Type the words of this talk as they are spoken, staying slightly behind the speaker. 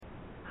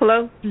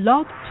Hello?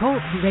 Blog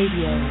Talk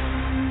Radio.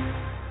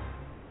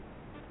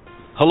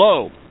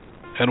 Hello,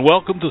 and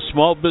welcome to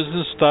Small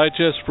Business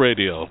Digest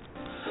Radio.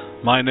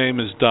 My name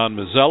is Don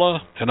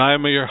Mazzella, and I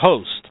am your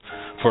host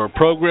for a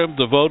program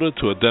devoted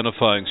to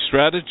identifying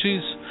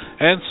strategies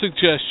and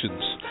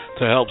suggestions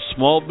to help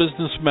small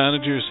business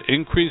managers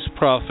increase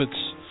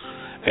profits,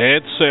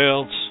 add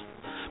sales,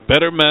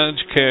 better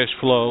manage cash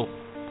flow,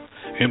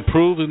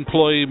 improve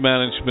employee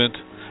management,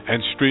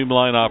 and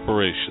streamline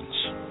operations.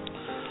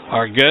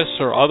 Our guests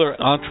are other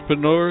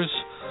entrepreneurs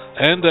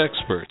and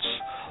experts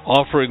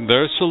offering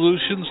their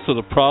solutions to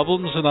the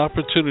problems and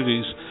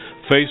opportunities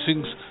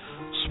facing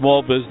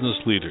small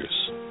business leaders.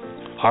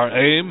 Our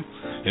aim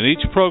in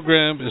each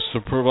program is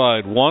to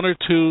provide one or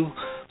two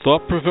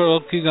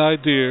thought-provoking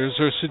ideas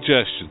or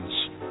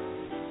suggestions.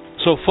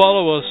 So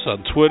follow us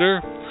on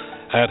Twitter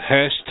at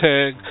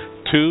hashtag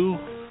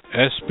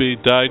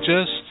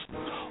 2SBDigest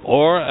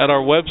or at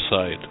our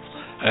website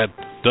at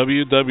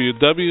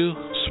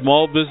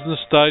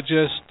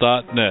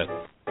www.smallbusinessdigest.net.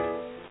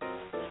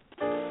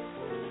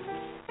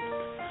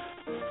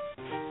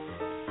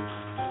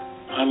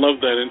 I love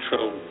that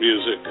intro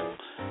music.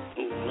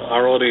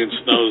 Our audience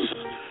knows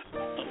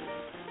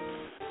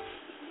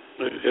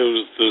it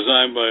was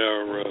designed by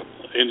our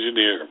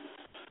engineer.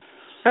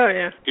 Oh,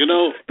 yeah. You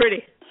know, it's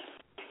pretty.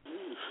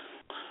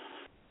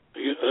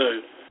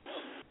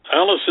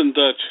 Allison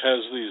Dutch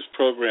has these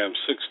programs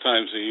 6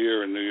 times a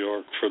year in New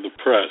York for the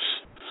press.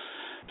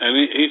 And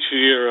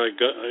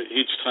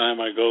each time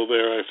I go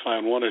there, I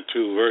find one or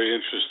two very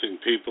interesting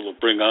people to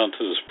bring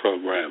onto this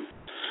program.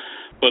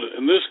 But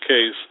in this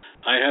case,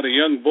 I had a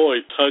young boy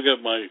tug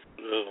at my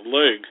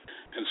leg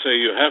and say,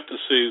 "You have to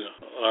see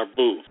our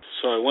booth."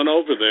 So I went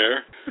over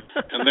there,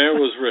 and there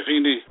was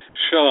Rohini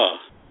Shah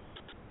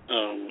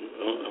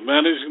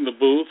managing the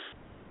booth,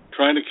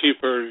 trying to keep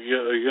her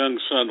young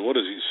son, what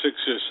is he,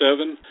 6 or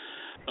 7,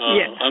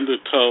 under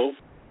tow,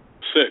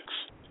 6.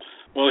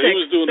 Well, he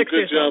was doing a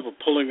good job of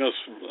pulling us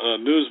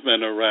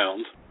newsmen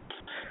around,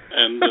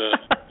 and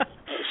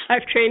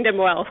I've trained him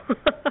well.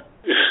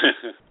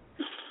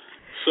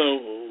 So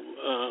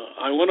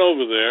I went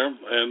over there,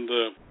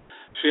 and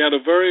she had a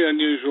very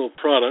unusual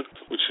product,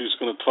 which she's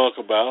going to talk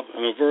about,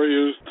 and a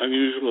very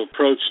unusual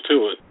approach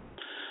to it.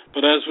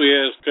 But as we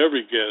ask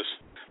every guest,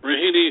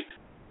 Rohini,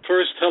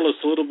 first tell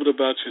us a little bit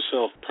about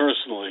yourself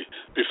personally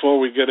before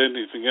we get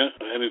anything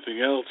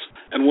else,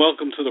 and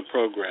welcome to the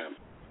program.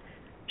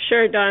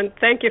 Sure, Don.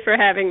 Thank you for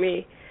having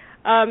me.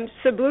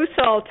 So Blu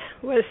Salt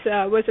was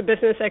a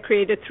business I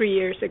created 3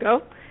 years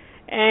ago,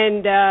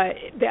 and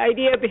the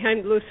idea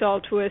behind Blu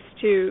Salt was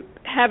to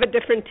have a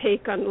different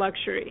take on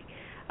luxury.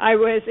 I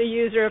was a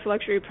user of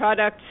luxury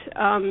products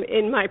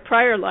in my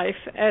prior life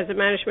as a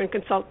management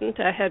consultant.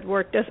 I had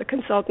worked as a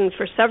consultant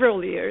for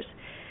several years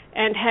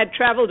and had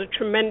traveled a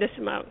tremendous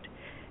amount.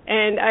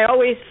 And I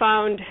always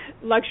found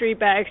luxury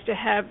bags to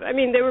have,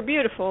 they were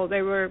beautiful.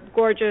 They were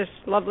gorgeous,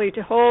 lovely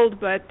to hold,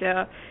 but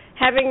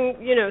having,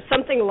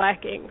 something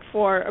lacking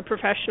for a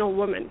professional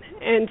woman.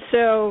 And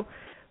so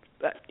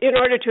in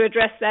order to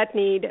address that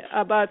need,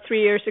 about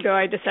 3 years ago,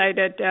 I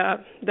decided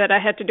that I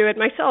had to do it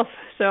myself.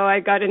 So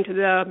I got into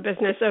the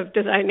business of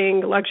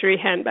designing luxury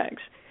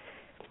handbags.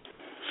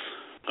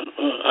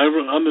 I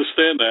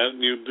understand that,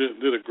 and you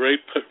did a great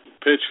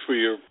pitch for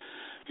your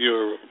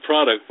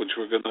product, which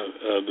we're going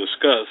to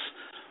discuss.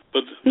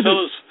 But tell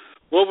us,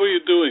 what were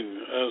you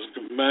doing as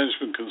a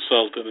management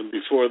consultant and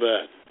before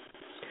that?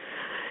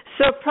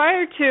 So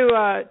prior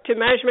to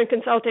management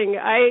consulting,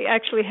 I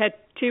actually had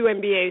 2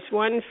 MBAs,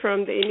 one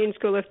from the Indian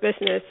School of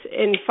Business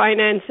in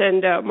finance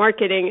and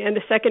marketing, and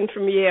the second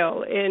from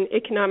Yale in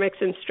economics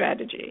and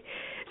strategy.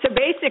 So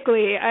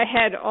basically, I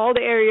had all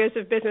the areas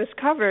of business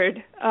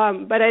covered,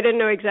 but I didn't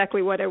know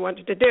exactly what I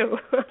wanted to do.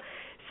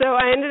 So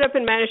I ended up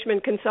in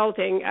management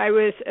consulting. I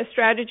was a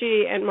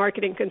strategy and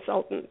marketing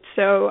consultant.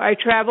 So I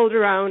traveled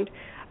around,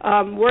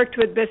 worked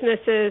with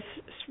businesses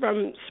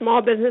from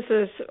small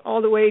businesses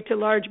all the way to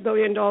large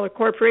billion-dollar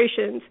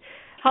corporations,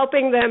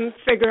 helping them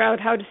figure out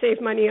how to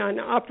save money on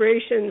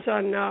operations,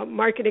 on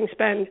marketing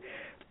spend.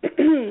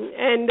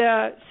 And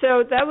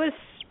so that was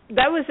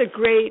a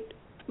great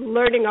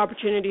learning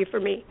opportunity for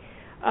me,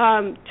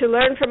 to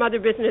learn from other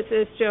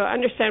businesses, to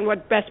understand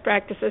what best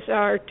practices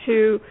are,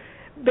 to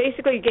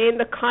basically gain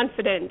the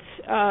confidence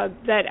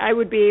that I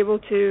would be able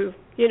to,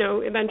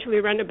 eventually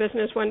run a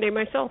business one day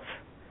myself.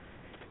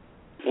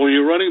 Well,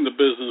 you're running the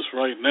business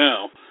right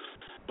now.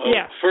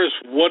 Yeah.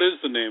 First, what is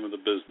the name of the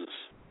business?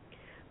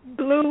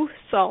 Blu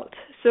Salt.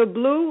 So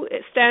Blu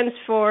stands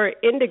for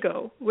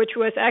indigo, which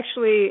was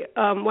actually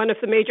one of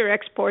the major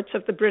exports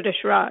of the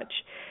British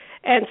Raj.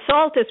 And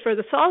salt is for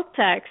the salt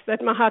tax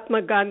that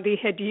Mahatma Gandhi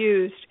had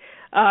used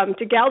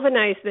to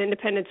galvanize the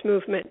independence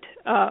movement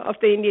of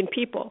the Indian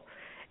people.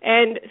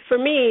 And for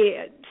me,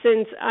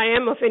 since I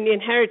am of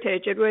Indian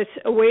heritage, it was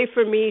a way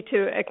for me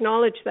to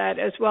acknowledge that,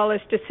 as well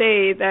as to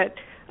say that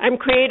I'm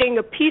creating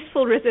a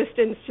peaceful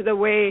resistance to the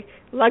way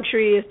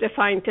luxury is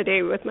defined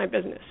today with my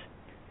business.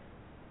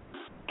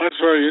 That's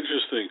very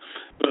interesting.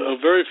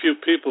 Very few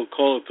people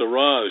call it the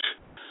Raj.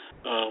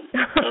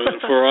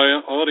 For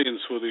our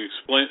audience, will you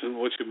explain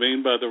what you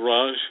mean by the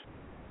Raj?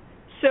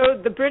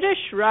 So the British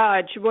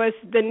Raj was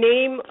the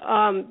name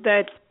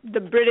that the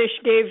British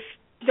gave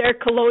their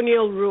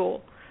colonial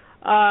rule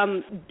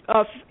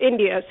of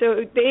India.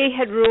 So they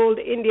had ruled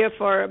India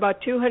for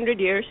about 200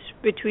 years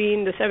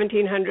between the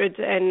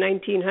 1700s and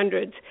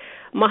 1900s.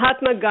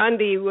 Mahatma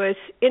Gandhi was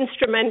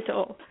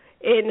instrumental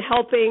in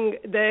helping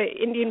the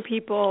Indian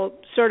people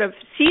sort of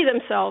see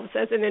themselves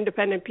as an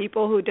independent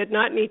people who did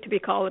not need to be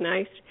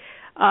colonized.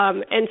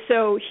 And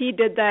so he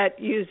did that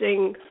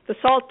using the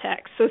salt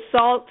tax. So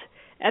salt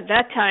at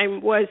that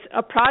time was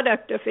a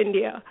product of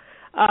India,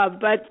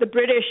 but the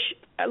British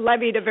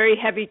levied a very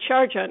heavy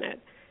charge on it,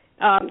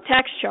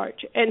 tax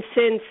charge. And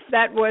since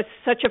that was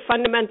such a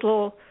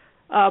fundamental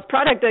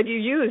product that you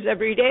use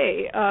every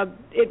day,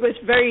 it was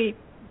very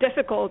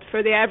difficult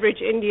for the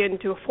average Indian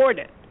to afford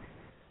it.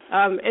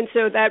 And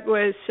so that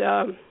was,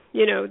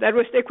 that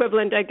was the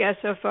equivalent, I guess,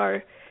 of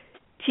our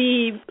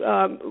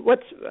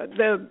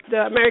the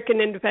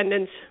American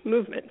independence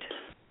movement.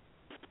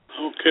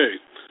 Okay.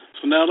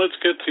 So now let's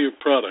get to your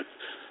product.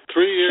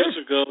 3 years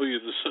ago, you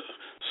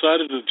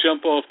decided to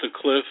jump off the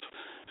cliff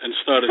and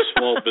start a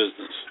small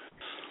business.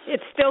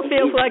 It still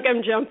feels like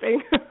I'm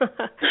jumping.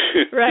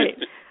 Right.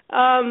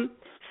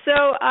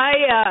 So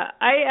I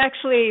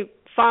actually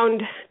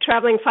found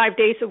traveling 5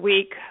 days a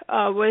week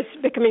was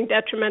becoming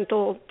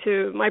detrimental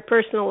to my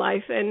personal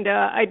life, and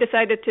I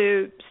decided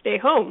to stay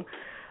home.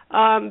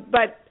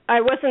 But I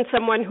wasn't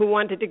someone who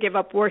wanted to give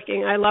up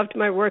working. I loved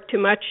my work too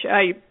much.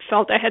 I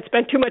felt I had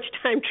spent too much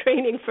time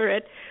training for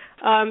it.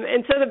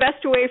 And so the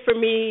best way for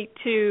me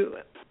to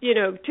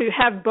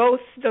have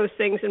both those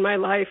things in my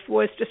life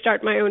was to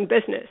start my own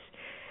business.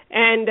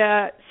 And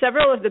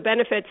several of the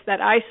benefits that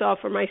I saw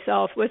for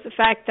myself was the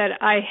fact that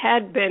I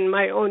had been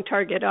my own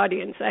target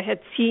audience. I had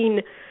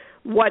seen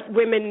what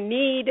women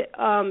need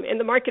in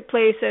the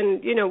marketplace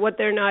and, what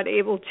they're not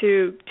able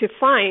to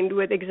find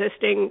with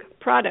existing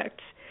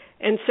products.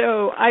 And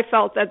so I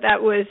felt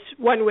that was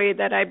one way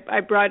that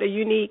I brought a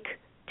unique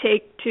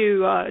take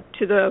to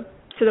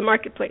the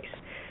marketplace.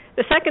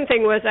 The second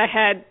thing was I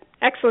had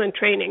excellent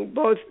training,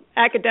 both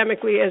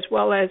academically as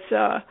well as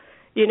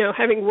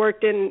having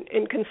worked in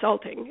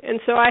consulting. And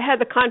so I had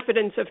the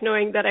confidence of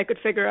knowing that I could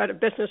figure out a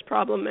business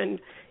problem and,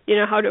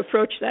 how to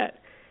approach that.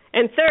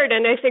 And third,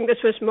 and I think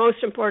this was most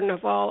important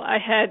of all, I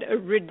had a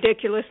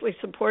ridiculously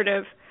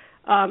supportive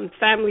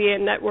family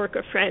and network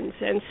of friends.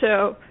 And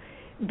so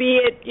be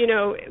it,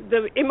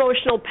 the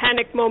emotional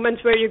panic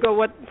moments where you go,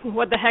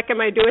 what the heck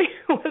am I doing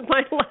with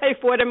my life?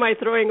 What am I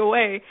throwing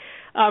away?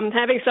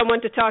 Having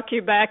someone to talk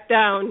you back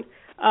down,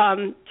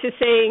 to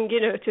saying,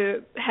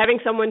 to having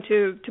someone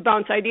to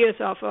bounce ideas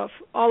off of,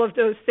 all of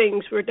those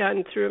things were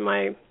done through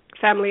my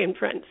family and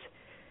friends.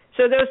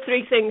 So those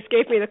three things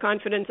gave me the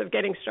confidence of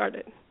getting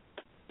started.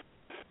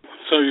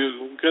 So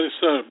you get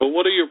started, but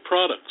what are your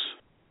products?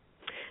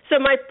 So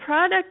my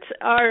products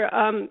are,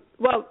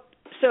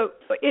 so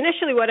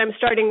initially what I'm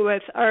starting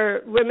with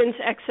are women's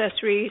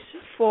accessories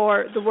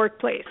for the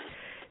workplace.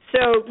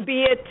 So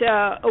be it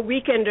a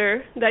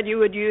weekender that you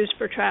would use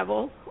for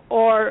travel,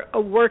 or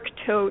a work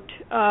tote,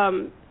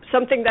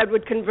 something that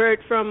would convert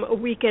from a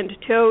weekend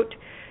tote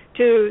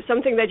to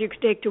something that you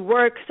could take to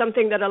work,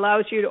 something that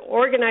allows you to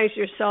organize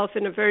yourself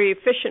in a very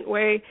efficient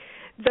way.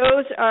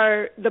 Those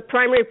are the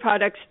primary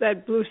products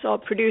that Blu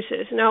Salt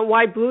produces. Now,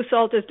 why Blu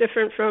Salt is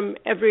different from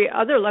every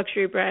other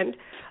luxury brand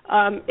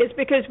is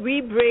because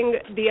we bring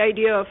the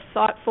idea of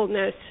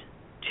thoughtfulness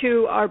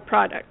to our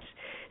products.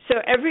 So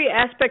every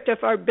aspect of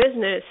our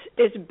business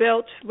is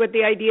built with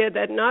the idea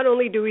that not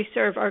only do we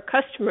serve our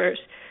customers,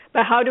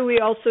 but how do we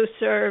also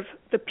serve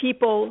the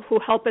people who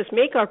help us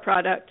make our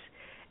products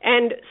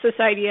and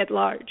society at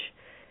large.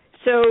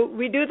 So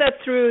we do that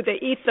through the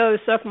ethos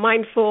of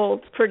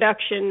mindful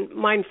production,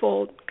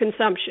 mindful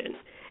consumption.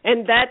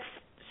 And that's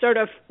sort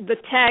of the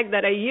tag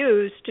that I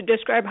use to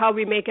describe how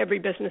we make every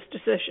business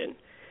decision.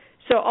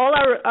 So all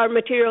our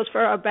materials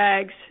for our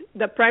bags,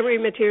 the primary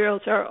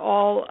materials are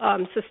all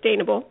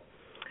sustainable.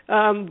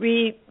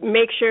 We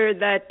make sure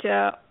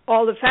that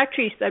all the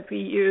factories that we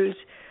use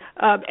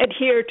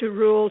adhere to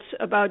rules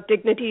about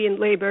dignity in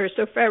labor,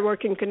 so fair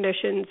working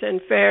conditions and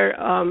fair,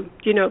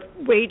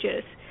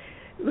 wages.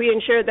 We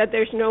ensure that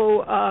there's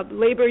no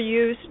labor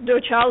used, no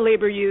child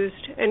labor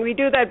used, and we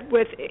do that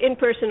with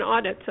in-person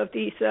audits of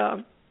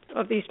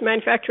these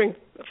manufacturing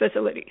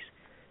facilities,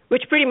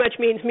 which pretty much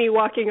means me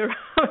walking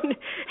around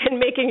and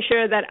making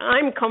sure that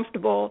I'm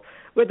comfortable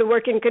with the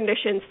working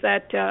conditions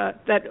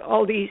that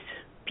all these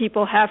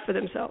people have for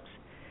themselves.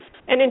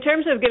 And in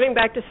terms of giving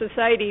back to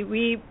society,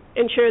 we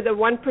ensure that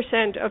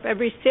 1% of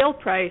every sale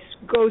price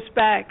goes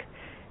back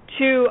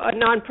to a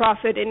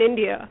nonprofit in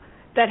India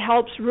that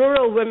helps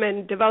rural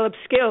women develop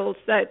skills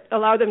that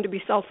allow them to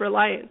be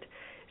self-reliant.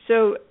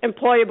 So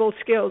employable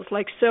skills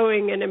like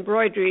sewing and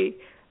embroidery.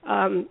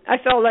 I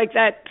felt like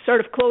that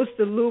sort of closed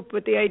the loop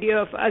with the idea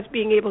of us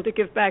being able to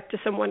give back to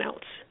someone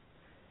else.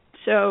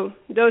 So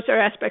those are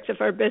aspects of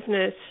our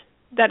business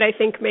that I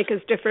think make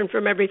us different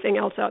from everything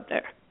else out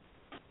there.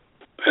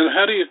 And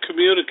how do you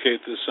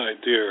communicate this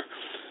idea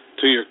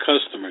to your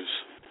customers?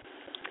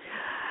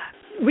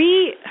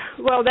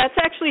 Well, that's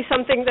actually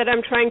something that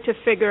I'm trying to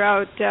figure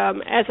out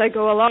as I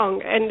go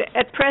along. And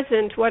at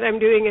present, what I'm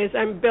doing is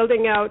I'm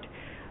building out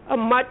a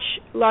much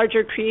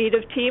larger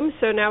creative team.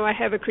 So now I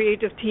have a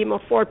creative team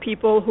of 4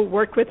 people who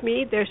work with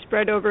me. They're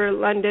spread over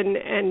London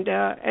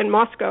and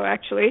Moscow,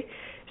 actually.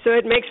 So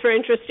it makes for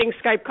interesting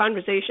Skype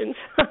conversations.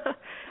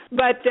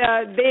 But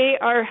they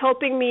are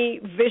helping me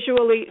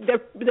visually.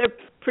 They're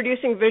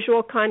producing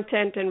visual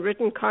content and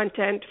written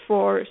content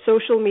for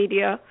social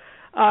media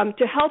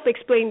to help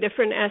explain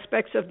different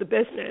aspects of the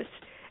business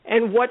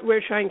and what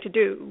we're trying to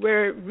do.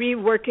 We're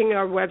reworking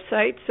our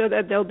website so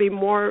that there'll be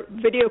more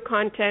video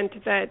content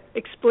that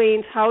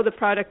explains how the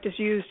product is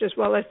used as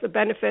well as the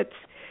benefits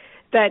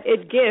that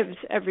it gives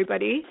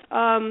everybody.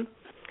 And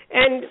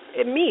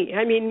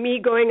me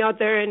going out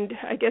there and,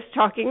 I guess,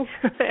 talking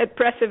at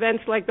press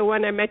events like the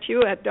one I met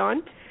you at,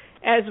 Don,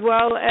 as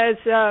well as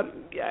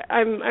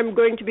I'm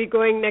going to be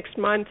going next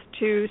month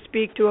to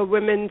speak to a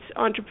women's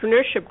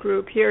entrepreneurship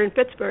group here in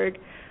Pittsburgh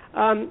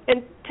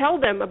and tell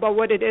them about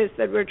what it is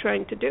that we're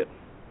trying to do.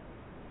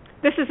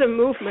 This is a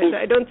movement.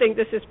 I don't think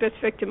this is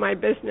specific to my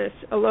business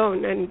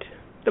alone, and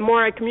the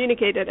more I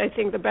communicate it, I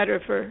think the better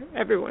for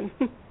everyone.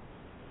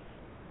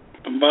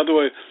 And by the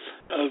way,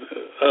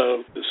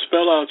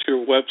 spell out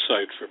your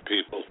website for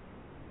people.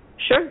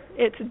 Sure.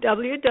 It's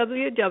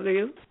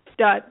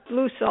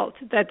www.blusalt,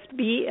 that's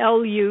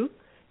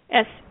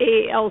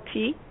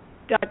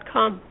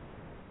BLUSALT.com.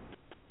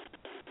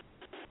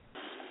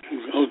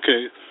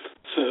 Okay.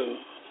 So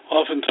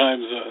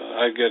oftentimes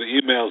I get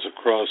emails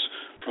across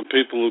from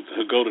people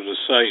who go to the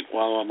site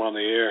while I'm on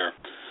the air.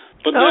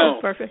 But now,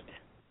 perfect.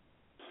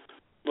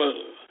 But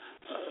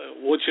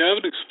what you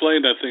haven't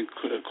explained, I think,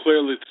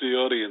 clearly to the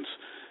audience,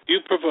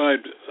 you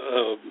provide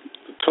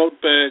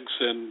tote bags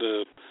and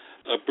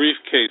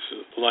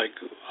briefcase-like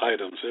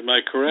items. Am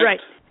I correct?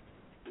 Right.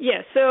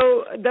 Yeah,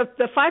 so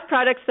the 5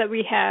 products that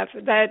we have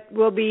that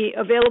will be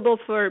available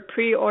for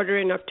pre-order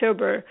in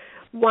October,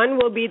 one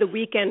will be the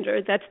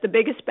Weekender. That's the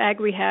biggest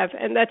bag we have,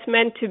 and that's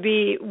meant to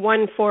be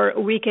one for a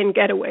weekend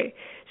getaway.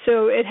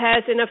 So it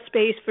has enough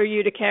space for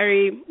you to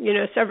carry,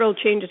 several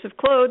changes of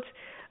clothes,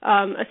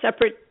 a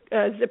separate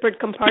zippered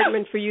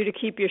compartment for you to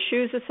keep your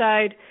shoes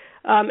aside,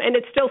 and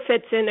it still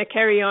fits in a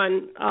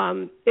carry-on.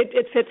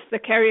 It fits the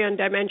carry-on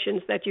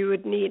dimensions that you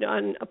would need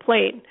on a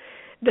plane.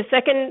 The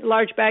second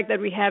large bag that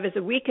we have is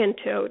a weekend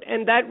tote,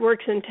 and that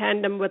works in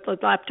tandem with the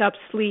laptop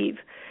sleeve.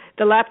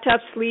 The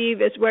laptop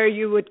sleeve is where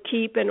you would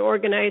keep and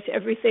organize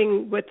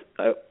everything with,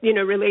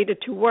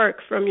 related to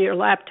work, from your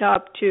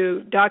laptop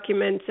to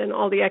documents and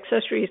all the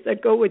accessories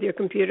that go with your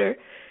computer,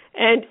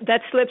 and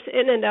that slips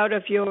in and out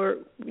of your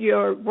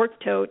work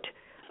tote,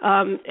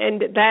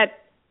 and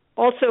that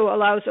also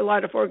allows a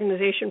lot of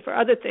organization for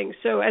other things.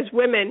 So as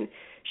women,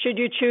 should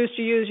you choose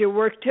to use your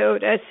work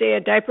tote as, say,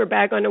 a diaper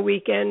bag on a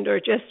weekend or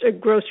just a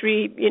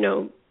grocery,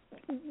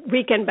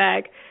 weekend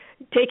bag,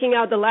 taking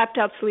out the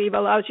laptop sleeve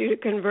allows you to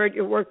convert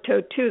your work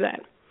tote to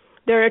that.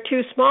 There are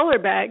 2 smaller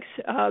bags,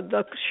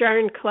 the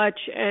Sharon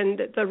Clutch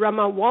and the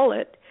Rama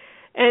Wallet,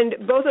 and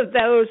both of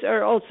those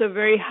are also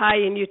very high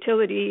in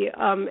utility,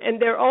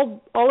 and they're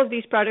all of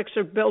these products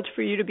are built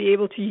for you to be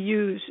able to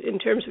use in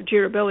terms of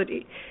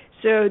durability.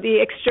 So the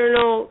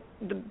external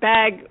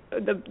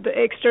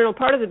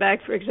part of the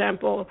bag, for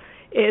example,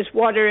 is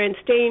water and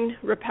stain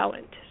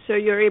repellent. So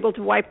you're able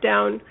to wipe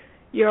down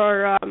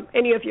your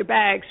any of your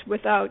bags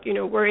without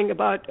worrying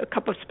about a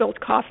cup of spilled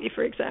coffee,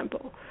 for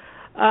example.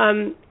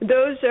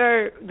 Those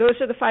are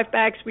the 5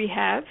 bags we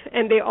have,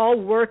 and they all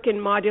work in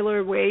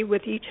modular way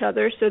with each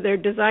other. So they're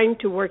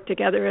designed to work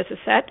together as a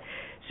set.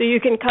 So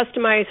you can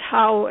customize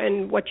how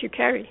and what you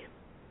carry.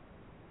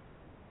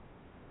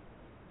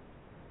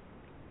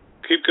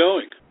 Keep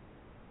going.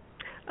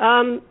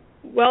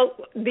 Well,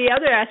 the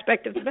other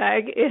aspect of the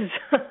bag is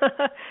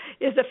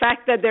is the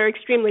fact that they're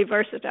extremely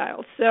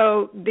versatile.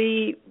 So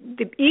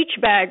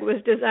each bag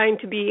was designed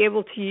to be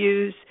able to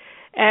use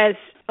as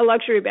a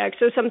luxury bag,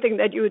 so something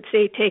that you would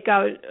say take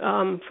out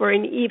for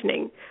an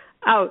evening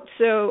out.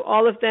 So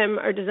all of them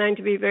are designed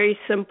to be very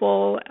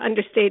simple,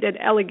 understated,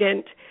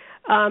 elegant,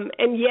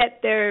 and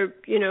yet they're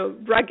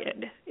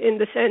rugged in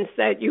the sense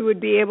that you would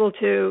be able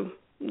to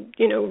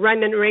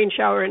run in a rain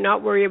shower and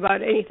not worry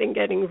about anything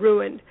getting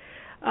ruined.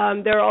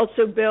 They're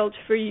also built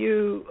for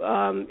you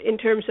in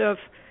terms of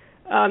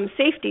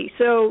safety.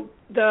 So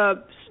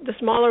the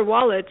smaller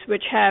wallets,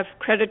 which have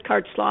credit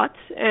card slots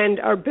and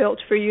are built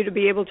for you to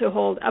be able to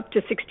hold up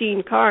to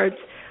 16 cards,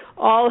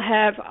 all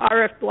have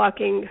RF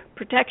blocking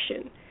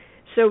protection.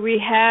 So we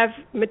have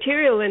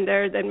material in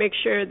there that makes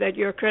sure that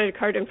your credit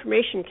card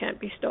information can't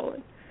be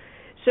stolen.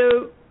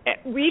 So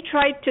we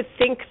tried to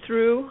think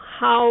through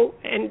how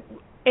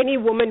any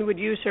woman would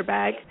use her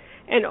bag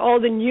and all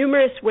the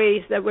numerous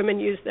ways that women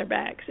use their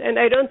bags. And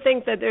I don't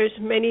think that there's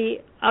many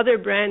other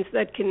brands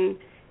that can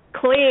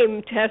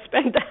claim to have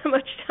spent that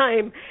much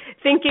time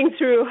thinking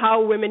through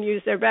how women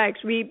use their bags.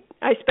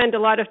 I spend a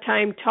lot of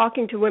time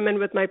talking to women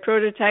with my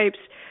prototypes,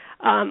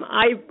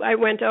 I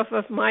went off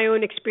of my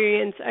own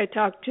experience. I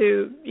talked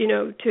to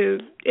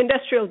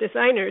industrial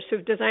designers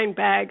who've designed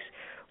bags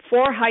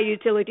for high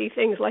utility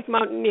things like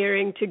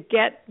mountaineering to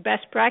get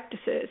best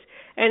practices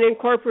and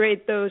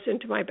incorporate those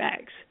into my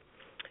bags.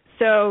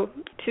 So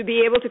to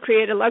be able to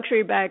create a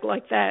luxury bag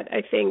like that,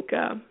 I think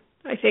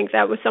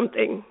that was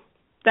something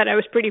that I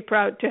was pretty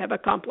proud to have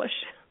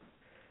accomplished.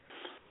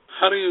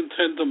 How do you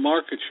intend to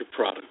market your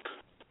product?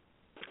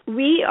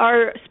 We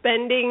are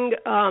spending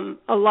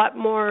a lot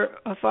more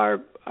of our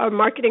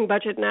marketing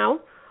budget now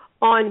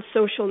on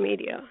social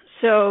media.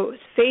 So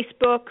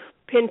Facebook,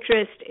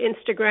 Pinterest,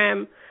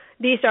 Instagram,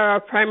 these are our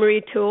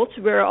primary tools.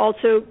 We're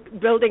also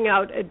building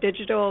out a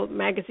digital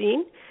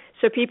magazine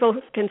so people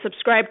can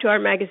subscribe to our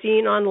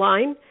magazine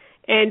online,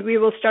 and we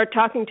will start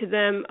talking to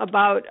them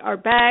about our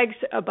bags,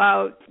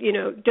 about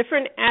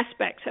different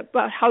aspects,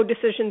 about how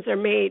decisions are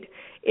made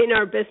in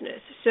our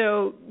business.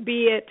 So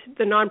be it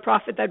the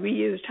nonprofit that we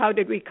used, how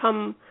did we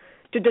come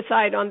to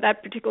decide on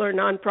that particular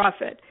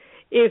nonprofit?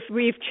 If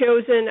we've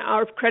chosen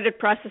our credit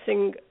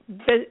processing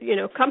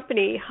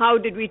company, how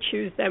did we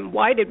choose them?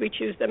 Why did we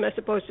choose them as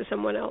opposed to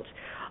someone else?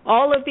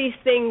 All of these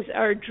things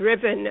are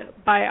driven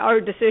by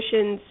our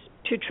decisions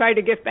to try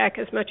to give back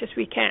as much as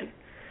we can.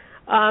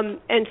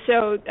 And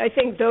so I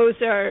think those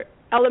are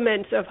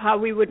elements of how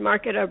we would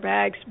market our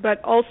bags,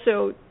 but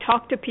also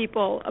talk to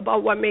people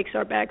about what makes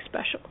our bags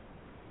special.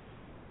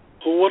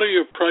 Well, what are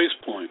your price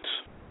points?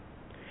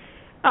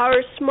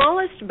 Our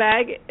smallest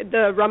bag,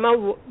 the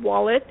Rama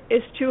wallet,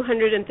 is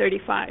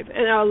 $235,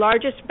 and our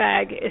largest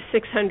bag is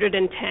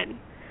 $610,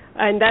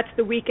 and that's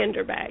the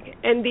weekender bag.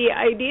 And the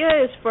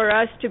idea is for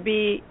us to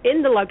be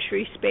in the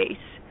luxury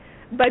space,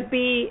 but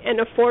be an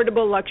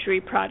affordable luxury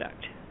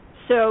product.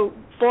 So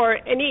for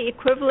any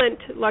equivalent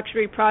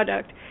luxury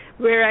product,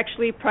 we're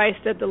actually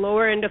priced at the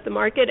lower end of the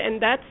market,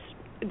 and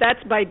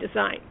that's by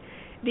design.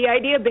 The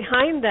idea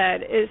behind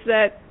that is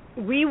that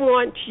we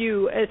want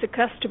you as a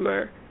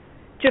customer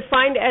to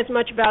find as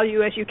much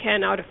value as you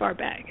can out of our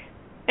bag.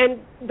 And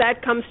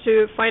that comes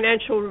to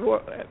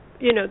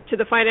to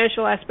the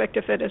financial aspect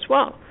of it as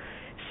well.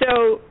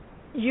 So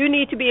you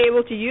need to be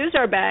able to use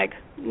our bag,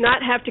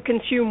 not have to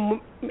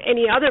consume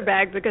any other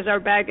bag because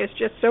our bag is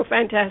just so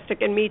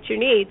fantastic and meets your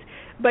needs,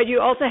 but you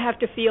also have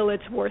to feel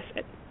it's worth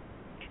it.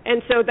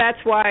 And so that's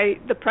why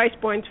the price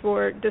points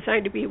were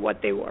designed to be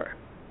what they were.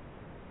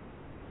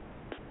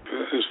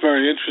 It's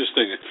very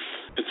interesting.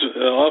 It's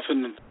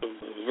often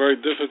very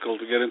difficult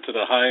to get into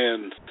the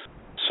high-end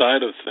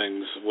side of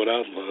things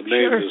without a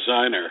name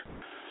designer.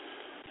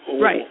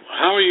 Right.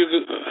 How are you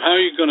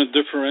going to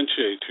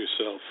differentiate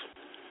yourself?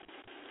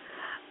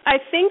 I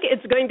think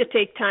it's going to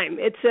take time.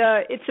 It's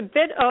a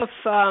bit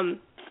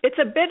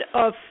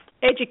of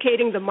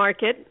educating the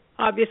market,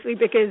 obviously,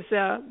 because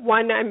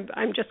one,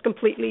 I'm just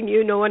completely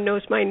new. No one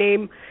knows my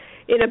name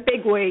in a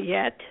big way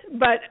yet.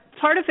 But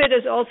part of it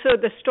is also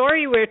the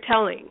story we're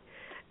telling,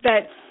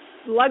 that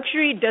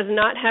luxury does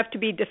not have to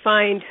be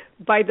defined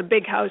by the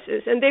big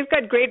houses. And they've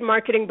got great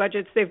marketing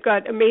budgets. They've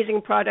got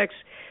amazing products,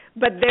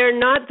 but they're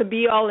not the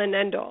be-all and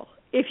end-all.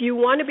 If you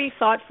want to be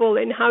thoughtful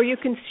in how you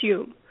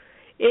consume,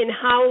 in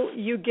how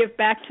you give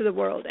back to the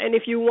world, and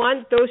if you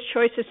want those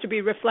choices to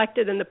be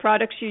reflected in the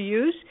products you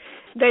use,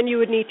 then you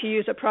would need to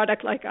use a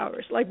product like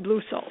ours, like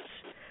Blu Salt.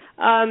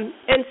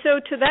 And so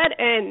to that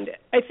end,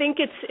 I think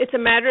it's a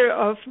matter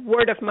of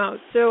word of mouth.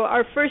 So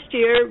our first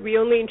year, we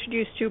only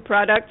introduced 2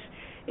 products.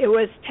 It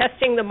was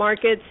testing the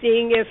market,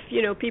 seeing if,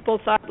 people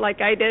thought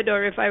like I did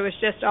or if I was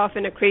just off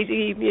in a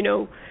crazy,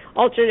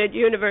 alternate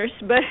universe.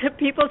 But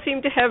people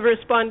seem to have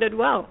responded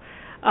well.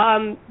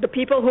 The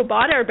people who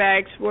bought our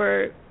bags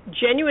were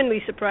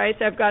genuinely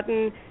surprised. I've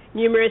gotten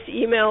numerous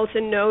emails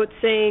and notes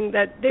saying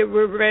that they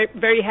were very,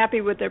 very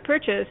happy with their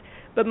purchase.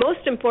 But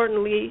most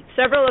importantly,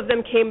 several of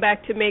them came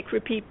back to make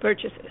repeat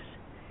purchases.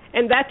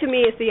 And that, to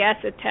me, is the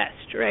acid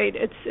test, right?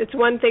 It's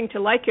one thing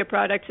to like your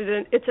products.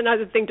 It's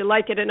another thing to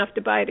like it enough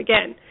to buy it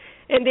again.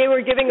 And they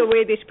were giving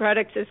away these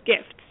products as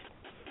gifts.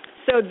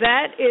 So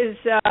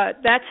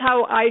that's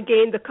how I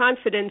gained the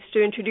confidence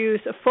to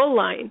introduce a full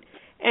line,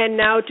 and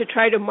now to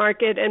try to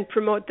market and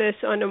promote this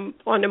on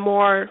a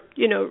more,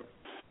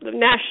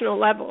 national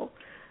level,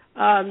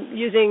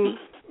 using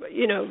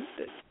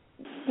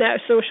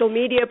social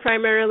media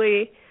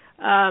primarily,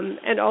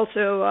 and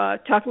also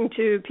talking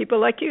to people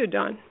like you,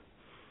 Don.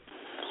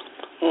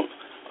 Well,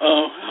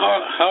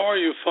 how are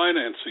you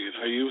financing it?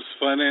 Are you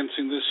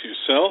financing this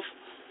yourself?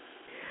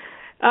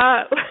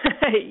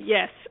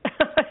 Yes.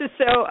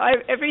 So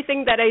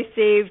everything that I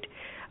saved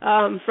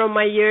from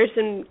my years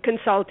in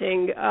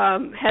consulting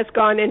has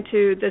gone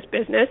into this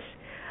business.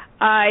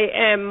 I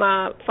am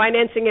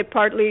financing it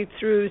partly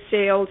through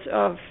sales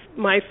of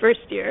my first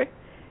year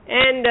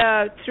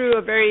and through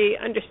a very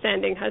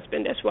understanding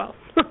husband as well,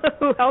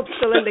 who helps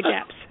fill in the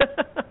gaps.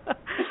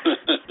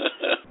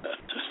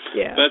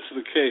 Yeah. That's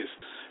the case.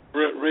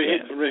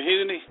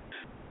 Rohini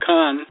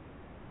Khan,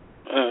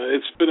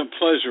 it's been a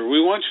pleasure. We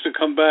want you to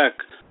come back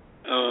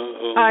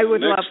I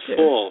would next love to.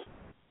 fall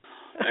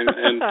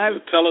and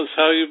tell us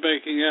how you're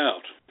making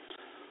out.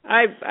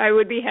 I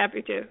would be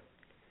happy to.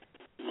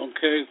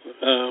 Okay.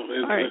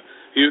 All right.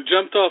 You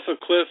jumped off a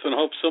cliff and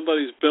hope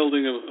somebody's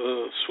building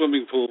a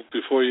swimming pool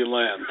before you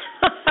land.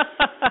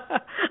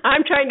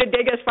 I'm trying to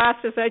dig as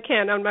fast as I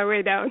can on my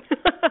way down.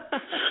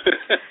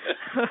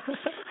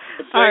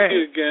 Thank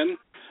you again.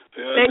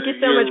 Thank you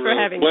so much for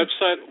having me.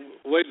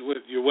 Wait,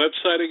 your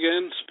website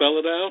again? Spell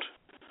it out.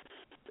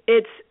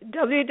 It's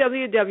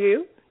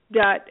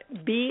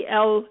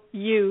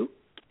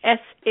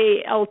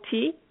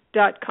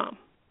www.blusalt.com.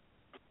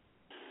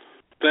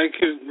 Thank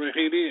you,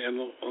 Rohini, and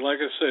like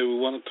I say, we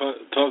want to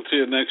talk to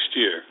you next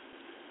year.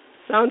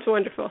 Sounds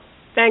wonderful.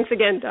 Thanks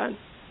again, Don.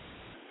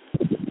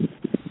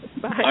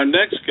 Bye. Our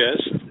next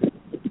guest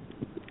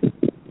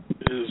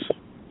is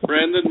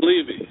Brandon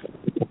Levey.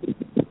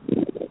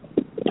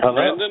 Hello.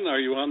 Brandon, are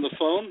you on the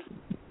phone?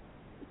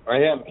 I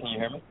am. Can you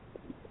hear me?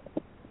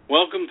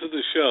 Welcome to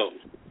the show.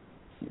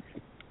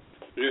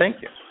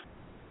 Thank you.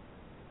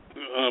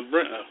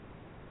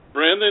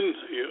 Brandon,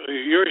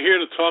 you're here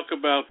to talk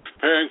about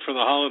preparing for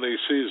the holiday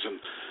season,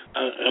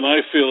 and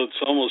I feel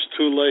it's almost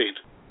too late.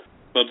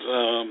 But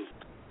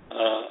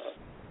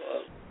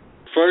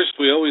first,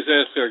 we always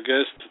ask our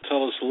guests to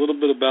tell us a little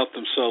bit about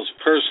themselves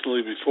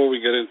personally before we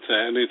get into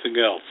anything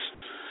else.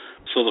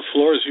 So the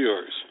floor is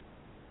yours.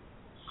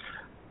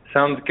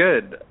 Sounds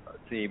good.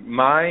 Let's see,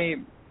 my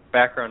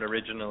background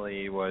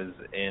originally was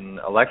in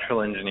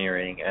electrical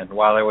engineering, and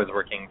while I was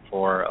working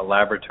for a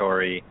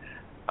laboratory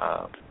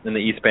in the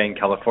East Bay in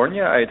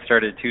California, I had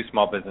started two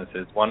small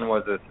businesses. One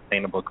was a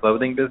sustainable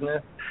clothing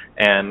business,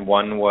 and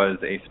one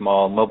was a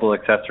small mobile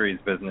accessories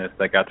business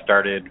that got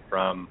started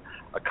from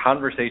a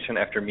conversation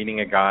after meeting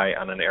a guy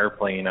on an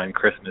airplane on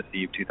Christmas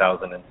Eve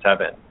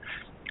 2007.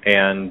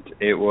 And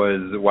it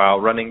was while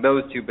running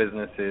those two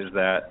businesses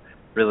that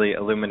really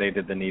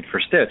illuminated the need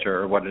for Stitch,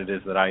 or what it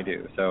is that I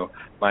do. So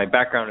my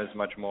background is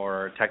much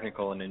more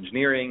technical and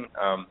engineering.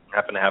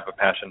 Happen to have a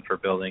passion for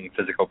building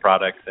physical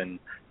products and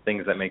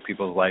things that make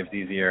people's lives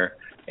easier,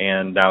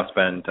 and now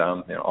spend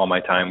all my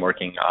time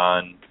working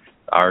on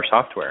our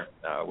software,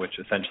 which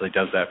essentially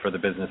does that for the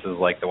businesses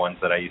like the ones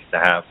that I used to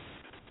have.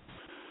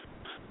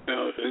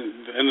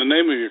 And the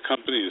name of your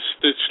company is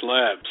Stitch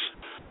Labs.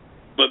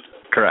 But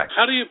correct.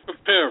 How do you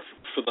prepare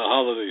for the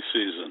holiday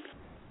season?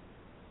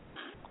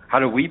 How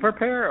do we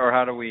prepare, or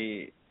how do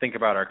we think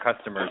about our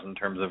customers in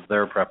terms of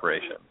their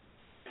preparation?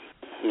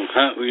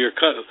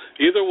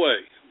 Either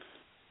way.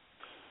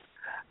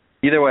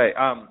 Either way.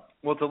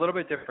 Well, it's a little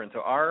bit different.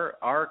 So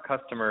our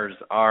customers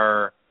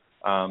are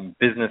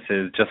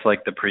businesses just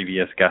like the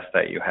previous guest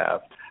that you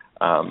have.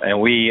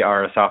 And we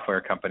are a software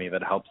company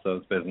that helps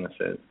those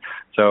businesses.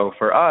 So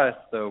for us,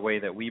 the way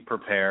that we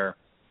prepare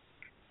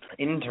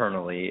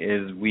internally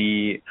is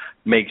we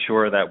make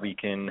sure that we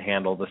can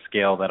handle the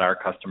scale that our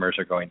customers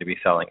are going to be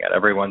selling at.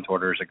 Everyone's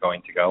orders are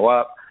going to go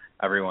up.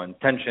 Everyone's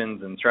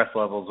tensions and stress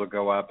levels will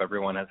go up.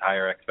 Everyone has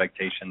higher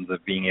expectations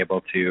of being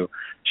able to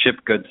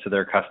ship goods to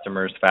their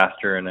customers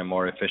faster in a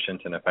more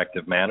efficient and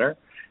effective manner.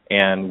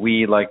 And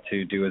we like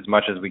to do as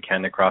much as we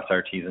can to cross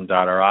our T's and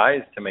dot our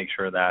I's to make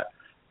sure that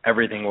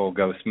everything will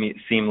go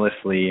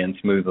seamlessly and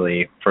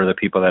smoothly for the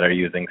people that are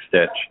using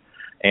Stitch.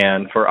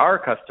 And for our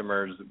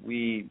customers,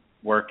 we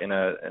work in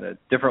a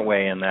different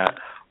way in that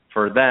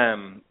for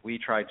them, we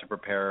try to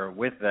prepare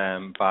with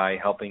them by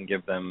helping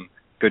give them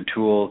good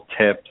tools,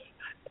 tips,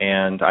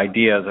 and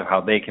ideas of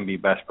how they can be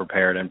best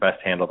prepared and best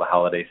handle the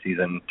holiday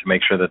season to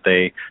make sure that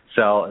they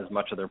sell as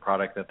much of their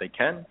product that they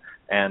can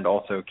and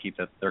also keep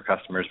their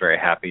customers very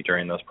happy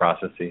during those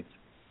processes.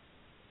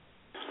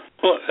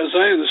 Well, as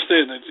I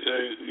understand it,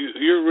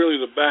 you're really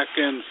the back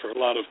end for a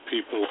lot of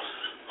people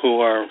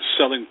who are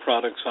selling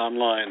products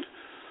online.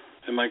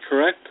 Am I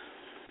correct?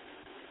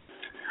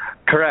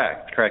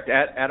 Correct.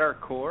 At our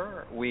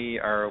core, we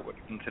are what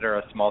we consider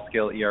a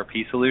small-scale ERP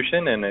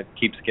solution, and it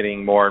keeps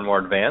getting more and more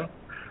advanced.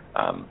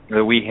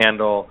 We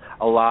handle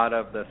a lot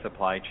of the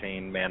supply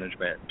chain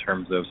management in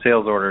terms of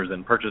sales orders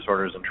and purchase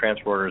orders and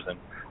transfer orders and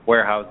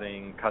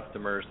warehousing,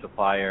 customers,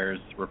 suppliers,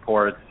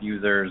 reports,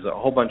 users, a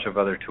whole bunch of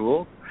other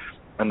tools.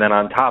 And then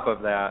on top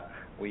of that,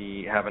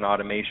 we have an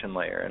automation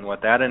layer. And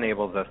what that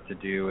enables us to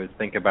do is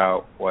think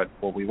about what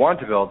we want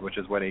to build, which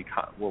is what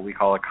we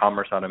call a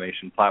commerce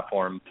automation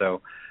platform.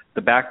 So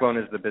the backbone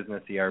is the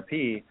business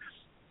ERP,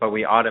 but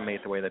we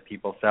automate the way that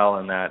people sell,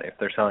 in that if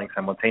they're selling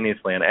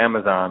simultaneously on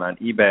Amazon, on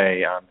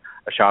eBay, on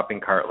a shopping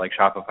cart like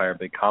Shopify or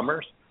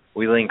BigCommerce,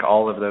 we link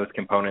all of those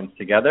components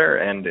together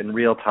and in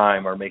real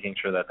time are making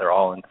sure that they're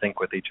all in sync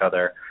with each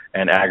other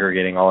and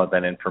aggregating all of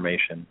that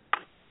information.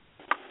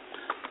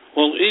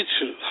 Well, each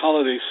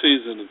holiday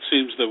season, it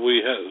seems that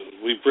we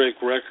break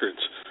records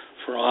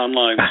for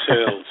online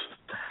sales.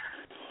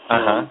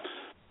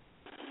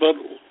 But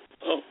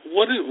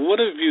what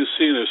have you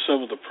seen are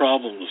some of the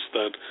problems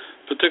that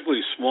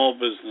particularly small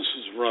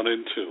businesses run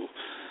into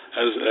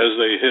as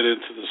they hit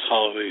into this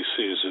holiday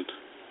season?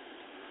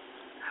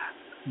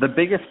 The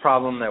biggest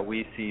problem that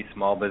we see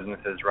small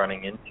businesses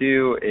running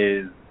into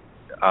is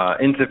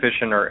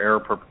insufficient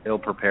or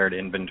ill-prepared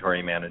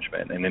inventory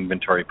management and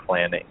inventory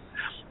planning.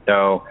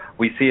 So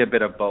we see a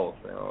bit of both.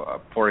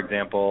 For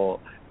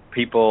example,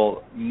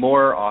 people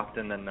more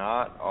often than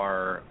not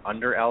are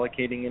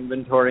under-allocating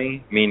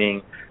inventory,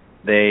 meaning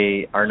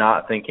they are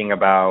not thinking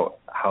about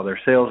how their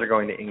sales are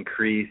going to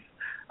increase,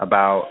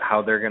 about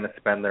how they're going to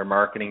spend their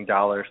marketing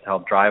dollars to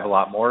help drive a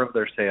lot more of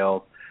their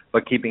sales,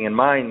 but keeping in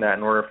mind that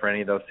in order for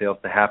any of those sales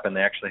to happen,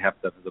 they actually have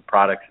the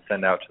products to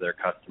send out to their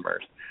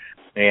customers.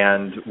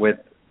 And with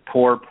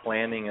poor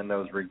planning in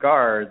those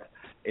regards,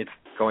 it's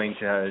going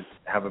to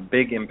have a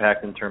big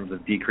impact in terms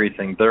of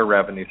decreasing their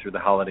revenue through the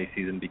holiday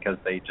season because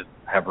they just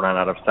have run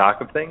out of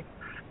stock of things,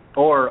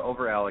 or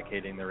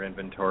over-allocating their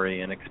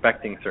inventory and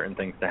expecting certain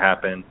things to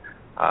happen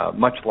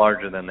much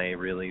larger than they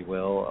really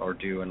will or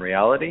do in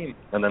reality,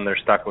 and then they're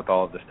stuck with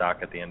all of the stock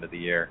at the end of the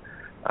year.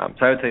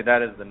 So I would say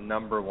that is the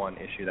number one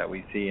issue that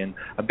we see, and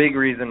a big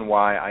reason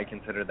why I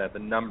consider that the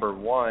number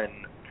one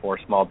for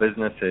small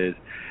businesses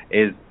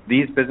is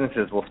these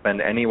businesses will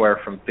spend anywhere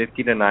from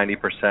 50 to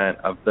 90%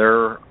 of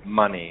their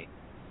money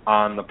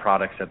on the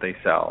products that they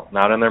sell,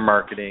 not on their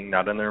marketing,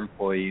 not on their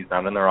employees,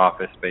 not on their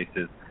office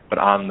spaces, but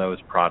on those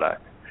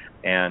products.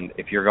 And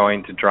if you're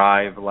going to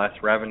drive less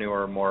revenue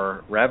or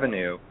more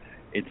revenue,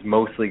 it's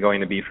mostly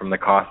going to be from the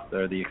costs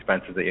or the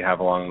expenses that you have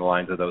along the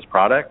lines of those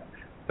products.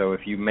 So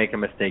if you make a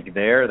mistake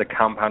there, the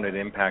compounded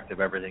impact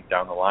of everything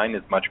down the line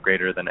is much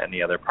greater than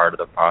any other part of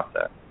the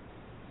process.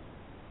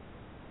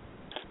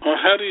 Well,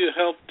 how do you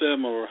help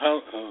them, or how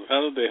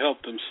do they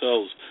help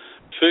themselves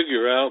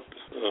figure out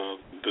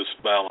this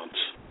balance?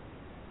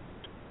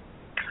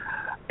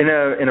 In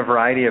a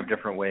variety of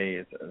different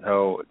ways.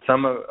 So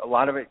a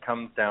lot of it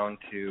comes down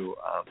to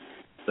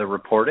the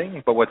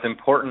reporting, but what's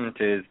important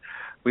is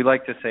we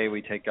like to say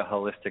we take a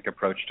holistic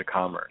approach to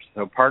commerce.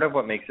 So part of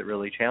what makes it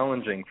really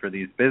challenging for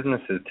these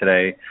businesses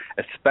today,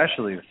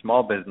 especially the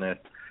small business,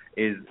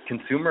 is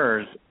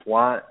consumers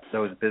want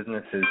those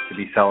businesses to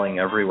be selling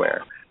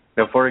everywhere.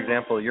 So, for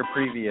example, your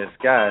previous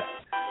guest,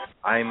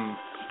 I'm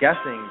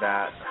guessing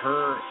that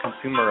her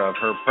consumer of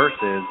her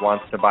purses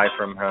wants to buy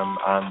from him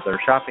on their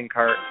shopping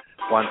cart,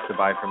 wants to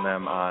buy from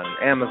them on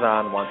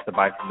Amazon, wants to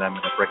buy from them in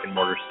a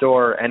brick-and-mortar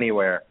store,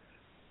 anywhere.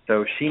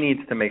 So she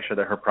needs to make sure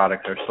that her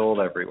products are sold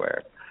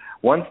everywhere.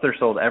 Once they're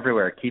sold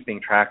everywhere,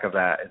 keeping track of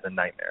that is a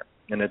nightmare.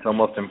 And it's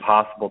almost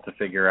impossible to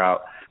figure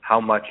out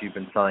how much you've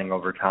been selling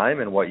over time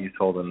and what you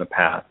sold in the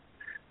past.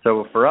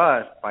 So for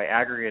us, by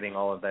aggregating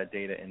all of that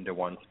data into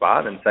one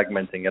spot and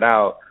segmenting it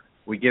out,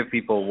 we give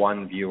people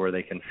one view where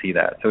they can see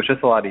that. So it's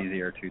just a lot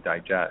easier to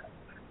digest.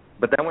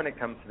 But then when it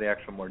comes to the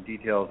actual more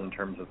details in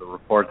terms of the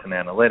reports and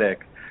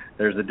analytics,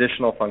 there's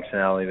additional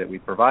functionality that we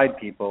provide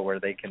people where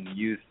they can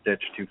use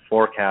Stitch to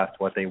forecast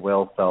what they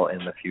will sell in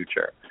the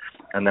future.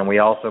 And then we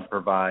also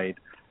provide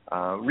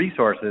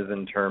resources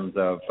in terms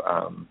of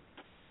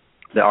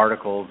the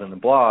articles and the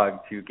blog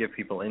to give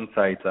people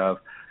insights of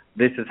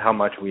this is how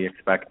much we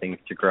expect things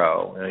to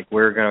grow. Like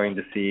we're going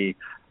to see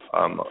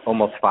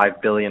almost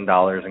 $5 billion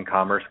in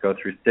commerce go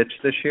through Stitch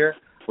this year.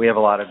 We have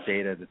a lot of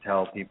data to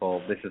tell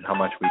people this is how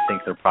much we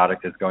think their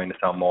product is going to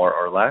sell more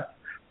or less.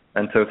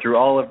 And so through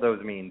all of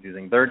those means,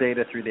 using their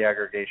data through the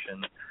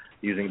aggregation,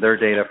 using their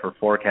data for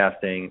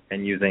forecasting,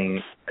 and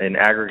using an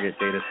aggregate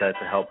data set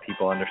to help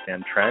people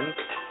understand trends,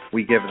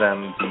 we give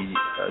them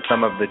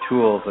some of the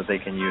tools that they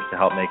can use to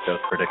help make those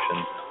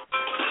predictions.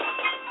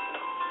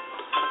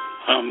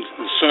 I'm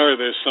sorry,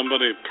 there's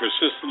somebody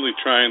persistently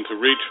trying to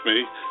reach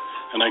me,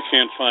 and I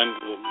can't find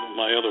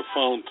my other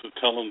phone to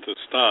tell them to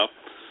stop.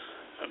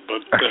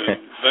 But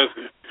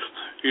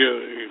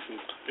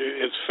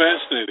it's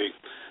fascinating.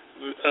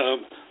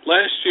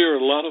 Last year,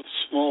 a lot of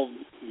small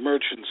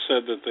merchants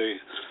said that they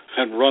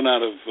had run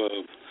out of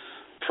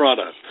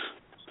product,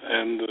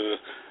 and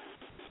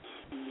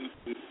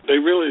they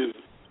really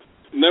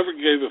never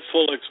gave a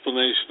full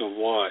explanation of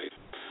why.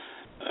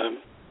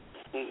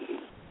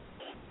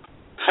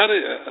 How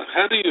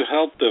do you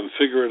help them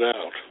figure it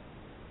out?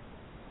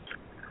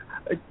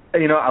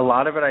 A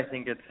lot of it, I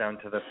think, gets down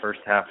to the first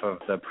half of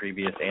the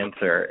previous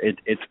answer.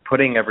 It's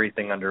putting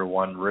everything under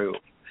one roof.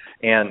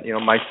 And,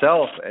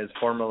 myself, as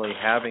formerly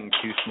having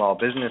two small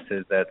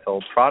businesses that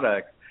sold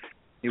products,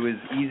 it was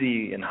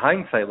easy in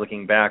hindsight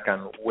looking back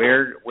on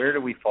where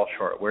do we fall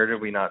short? Where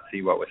did we not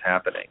see what was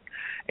happening?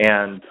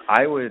 And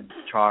I would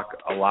chalk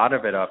a lot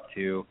of it up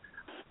to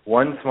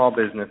one small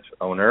business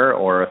owner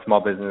or a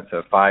small business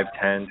of 5,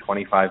 10,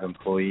 25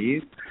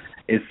 employees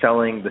is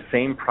selling the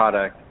same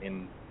product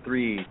in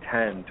 3,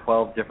 10,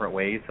 12 different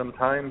ways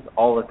sometimes,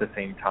 all at the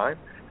same time.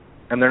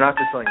 And they're not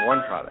just selling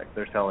one product.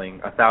 They're selling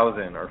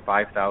 1,000 or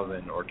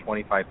 5,000 or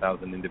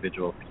 25,000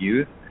 individual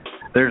SKUs.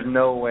 There's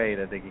no way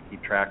that they can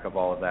keep track of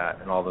all of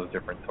that and all those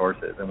different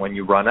sources. And when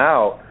you run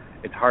out,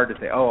 it's hard to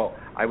say,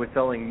 I was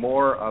selling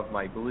more of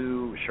my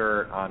blue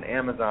shirt on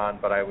Amazon,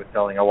 but I was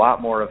selling a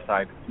lot more of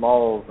size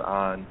smalls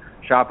on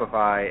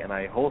Shopify, and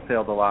I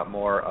wholesaled a lot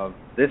more of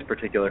this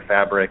particular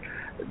fabric.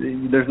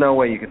 There's no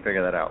way you can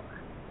figure that out.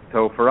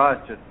 So for us,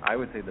 I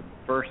would say the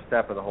first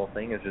step of the whole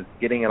thing is just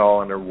getting it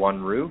all under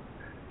one roof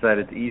so that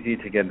it's easy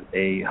to get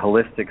a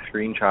holistic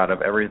screenshot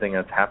of everything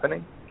that's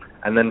happening.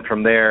 And then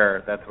from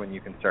there, that's when you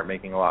can start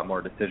making a lot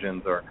more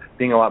decisions or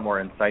being a lot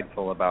more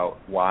insightful about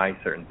why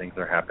certain things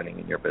are happening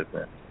in your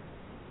business.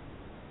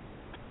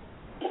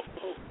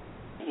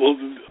 Well,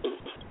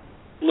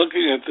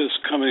 looking at this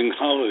coming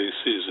holiday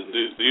season,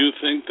 do you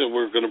think that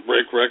we're going to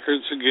break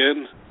records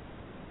again?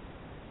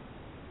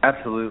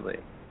 Absolutely.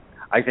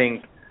 I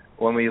think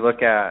when we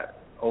look at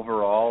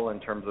overall in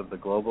terms of the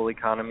global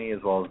economy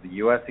as well as the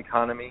U.S.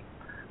 economy,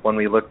 when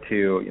we look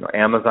to,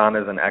 Amazon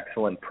is an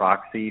excellent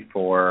proxy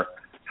for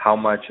how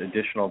much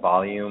additional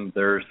volume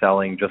they're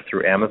selling just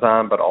through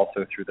Amazon, but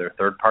also through their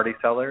third-party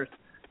sellers,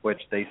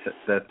 which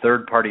the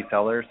third-party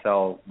sellers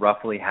sell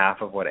roughly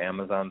half of what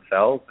Amazon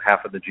sells.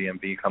 Half of the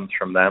GMV comes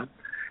from them.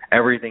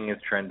 Everything is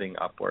trending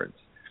upwards.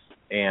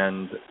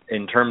 And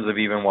in terms of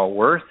even what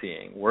we're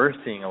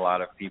seeing a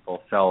lot of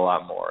people sell a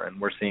lot more. And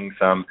we're seeing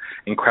some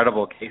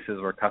incredible cases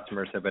where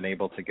customers have been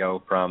able to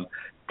go from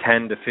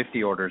 10 to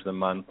 50 orders a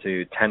month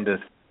to 10 to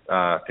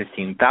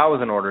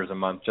 15,000 orders a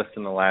month just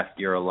in the last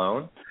year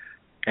alone.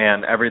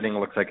 And everything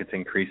looks like it's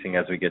increasing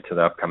as we get to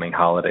the upcoming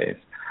holidays.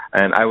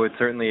 And I would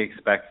certainly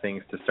expect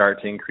things to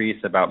start to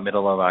increase about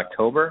middle of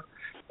October.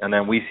 And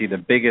then we see the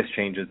biggest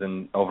changes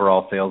in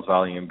overall sales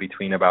volume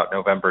between about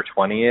November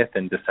 20th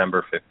and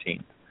December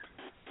 15th.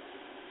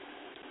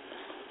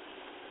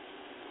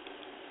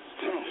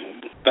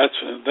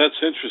 That's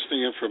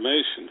interesting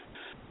information.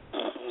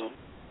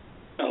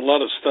 A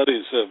lot of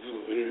studies have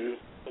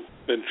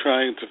been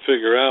trying to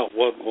figure out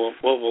what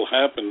will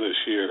happen this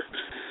year.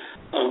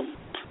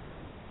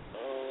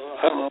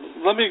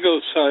 Let me go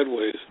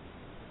sideways.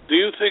 Do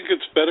you think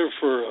it's better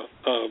for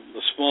a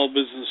small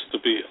business to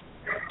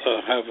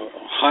have a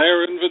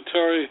higher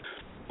inventory,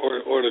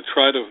 or to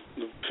try to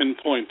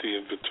pinpoint the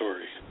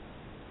inventory?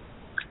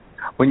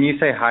 When you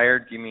say higher,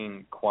 do you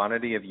mean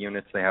quantity of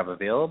units they have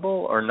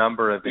available or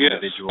number of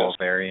individual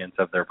variants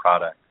of their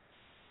product?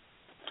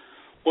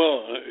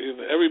 Well,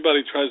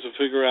 everybody tries to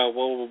figure out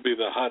what will be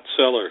the hot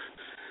seller,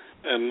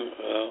 and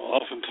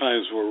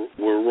oftentimes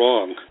we're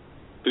wrong.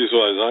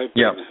 Visualize I've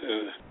been. Yep.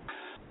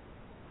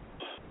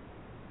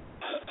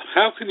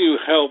 How can you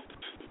help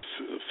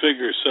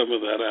figure some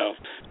of that out?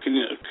 Can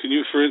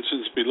you, for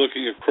instance, be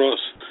looking across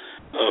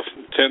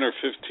 10 or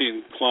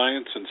 15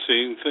 clients and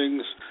seeing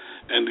things,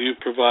 and do you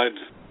provide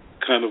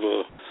kind of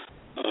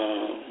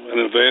an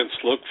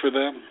advanced look for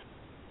them?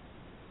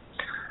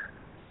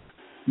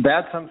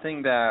 That's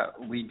something that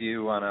we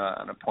do on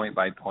a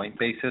point-by-point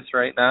basis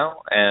right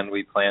now, and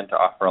we plan to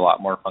offer a lot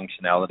more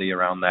functionality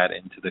around that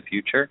into the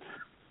future.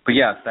 But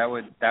yes, that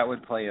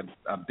would play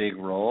a big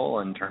role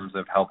in terms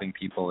of helping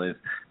people, is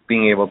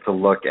being able to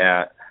look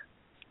at,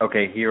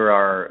 okay, here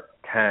are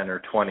 10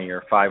 or 20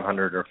 or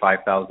 500 or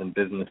 5,000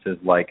 businesses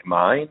like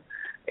mine,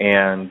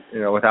 and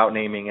without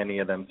naming any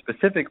of them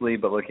specifically,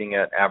 but looking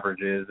at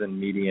averages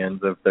and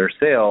medians of their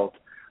sales,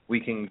 we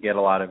can get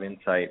a lot of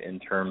insight in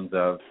terms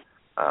of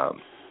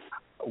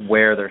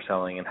where they're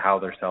selling and how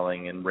they're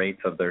selling and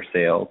rates of their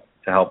sales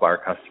to help our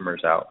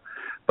customers out.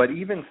 But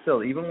even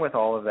with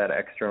all of that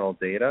external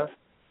data,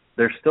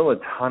 there's still a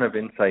ton of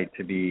insight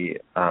to be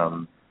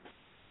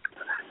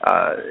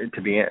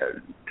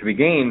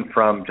gained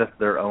from just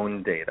their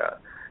own data.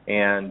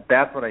 And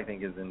that's what I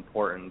think is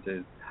important,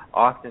 is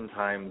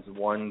oftentimes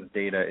one's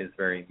data is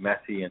very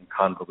messy and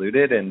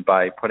convoluted, and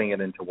by putting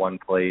it into one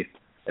place,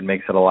 it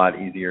makes it a lot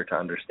easier to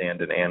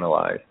understand and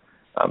analyze.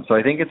 So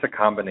I think it's a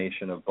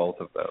combination of both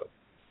of those.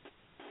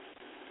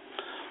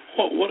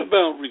 Well, what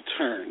about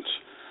returns?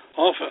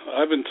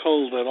 I've been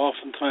told that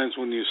oftentimes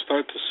when you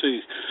start to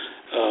see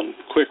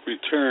quick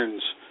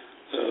returns,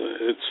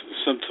 it's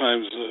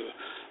sometimes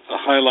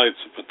highlights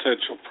a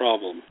potential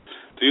problem.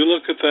 Do you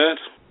look at that?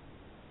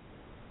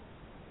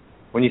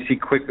 When you see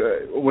quick,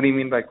 what do you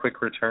mean by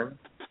quick return?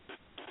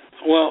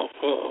 Well,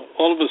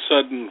 all of a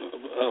sudden,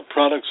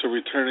 products are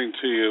returning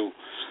to you.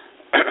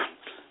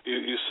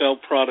 You sell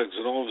products,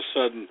 and all of a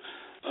sudden,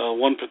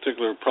 one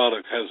particular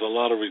product has a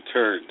lot of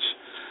returns.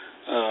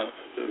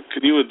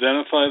 Can you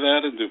identify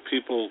that, and do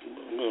people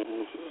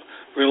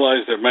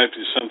realize there might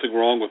be something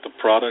wrong with the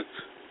product?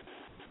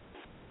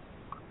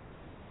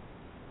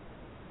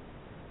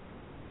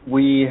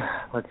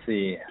 Let's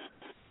see.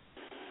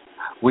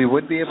 We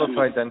would be able to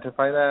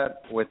identify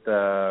that with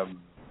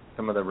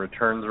some of the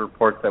returns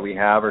reports that we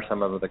have, or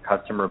some of the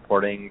custom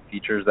reporting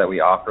features that we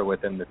offer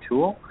within the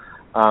tool.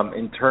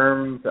 In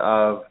terms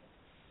of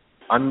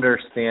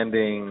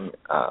understanding,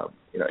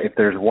 if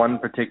there's one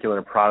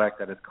particular product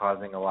that is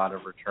causing a lot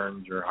of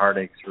returns or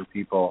heartaches for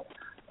people,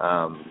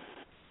 I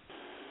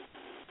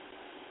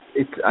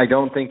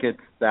don't think it's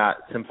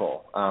that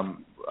simple of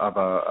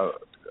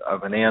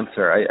an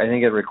answer. I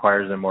think it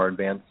requires a more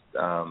advanced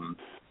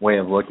way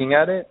of looking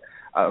at it.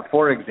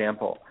 For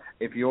example,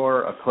 if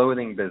you're a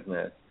clothing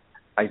business,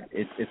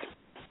 it's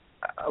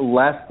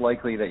less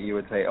likely that you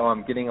would say, oh,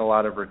 I'm getting a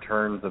lot of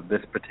returns of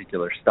this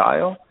particular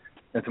style.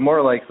 It's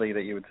more likely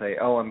that you would say,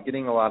 oh, I'm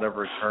getting a lot of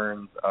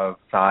returns of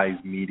size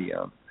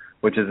medium,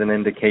 which is an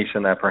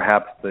indication that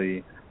perhaps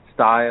the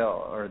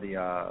style or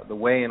the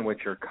way in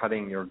which you're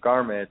cutting your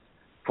garment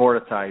for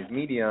a size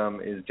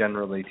medium is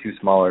generally too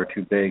small or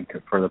too big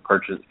for the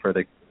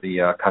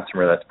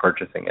customer that's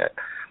purchasing it.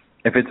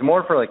 If it's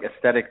more for like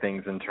aesthetic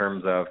things in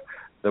terms of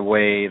the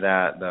way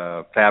that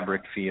the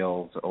fabric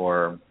feels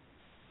or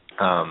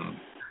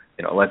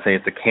let's say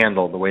it's a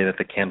candle, the way that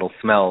the candle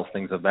smells,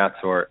 things of that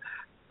sort.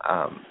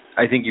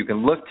 I think you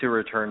can look to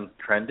return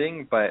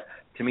trending, but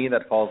to me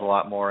that falls a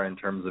lot more in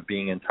terms of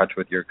being in touch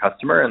with your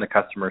customer and the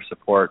customer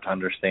support to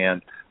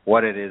understand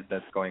what it is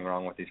that's going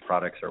wrong with these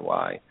products or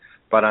why.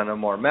 But on a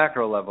more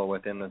macro level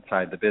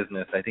inside the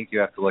business, I think you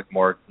have to look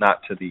more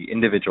not to the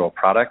individual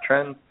product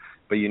trends,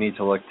 but you need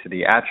to look to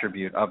the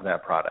attribute of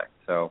that product.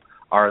 So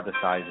are the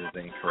sizes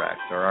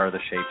incorrect, or are the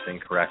shapes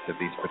incorrect of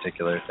these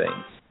particular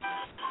things?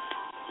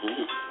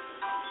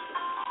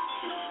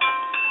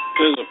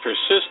 There's a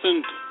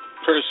persistent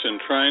person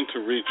trying to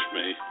reach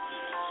me,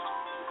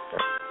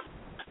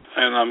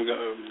 and I'm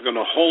going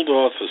to hold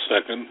off a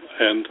second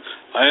and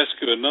I ask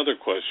you another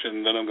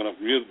question, then I'm going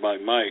to mute my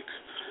mic.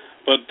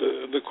 But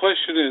the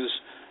question is,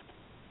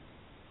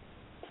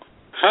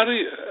 how do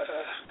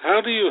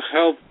you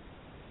help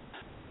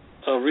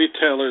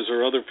retailers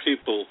or other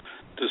people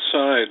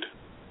decide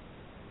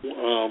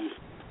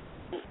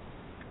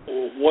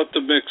what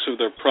the mix of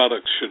their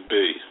products should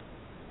be?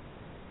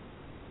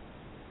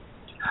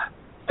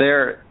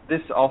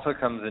 This also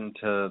comes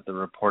into the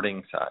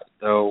reporting side.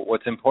 So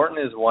what's important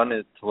is, one,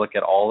 is to look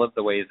at all of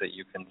the ways that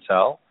you can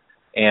sell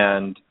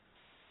and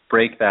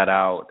break that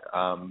out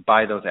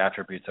by those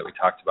attributes that we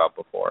talked about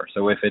before.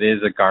 So if it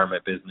is a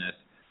garment business,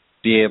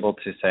 be able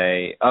to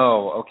say,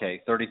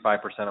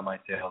 35% of my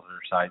sales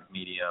are size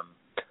medium,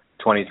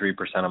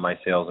 23% of my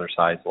sales are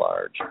size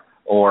large.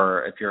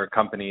 Or if you're a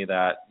company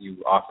that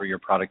you offer your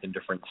product in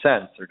different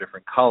scents or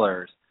different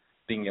colors,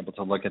 being able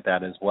to look at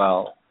that as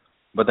well.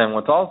 But then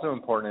what's also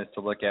important is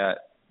to look at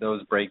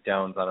those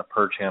breakdowns on a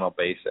per-channel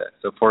basis.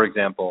 So, for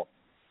example,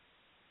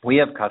 we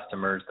have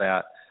customers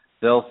that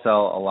they'll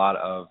sell a lot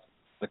of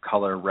the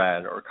color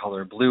red or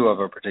color blue of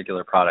a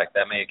particular product.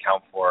 That may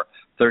account for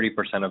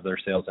 30% of their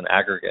sales in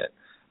aggregate.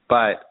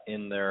 But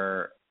in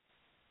their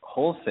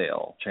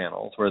wholesale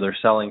channels where they're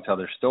selling to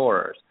other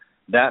stores,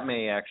 that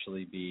may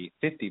actually be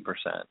 50%,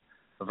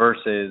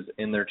 versus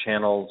in their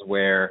channels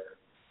where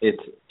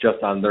it's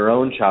just on their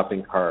own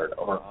shopping cart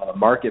or on a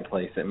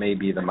marketplace, it may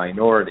be the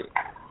minority.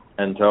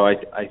 And so I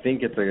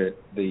think it's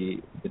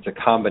a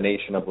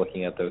combination of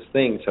looking at those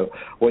things. So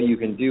what you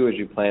can do as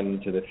you plan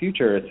into the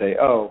future is say,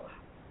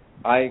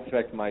 I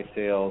expect my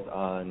sales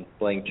on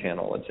blank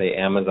channel, let's say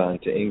Amazon,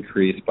 to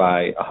increase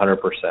by 100%.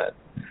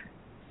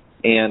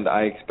 And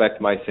I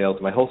expect my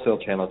sales, my wholesale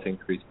channel, to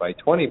increase by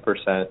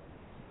 20%.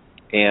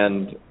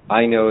 And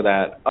I know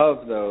that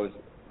of those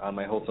on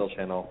my wholesale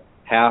channel,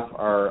 half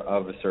are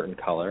of a certain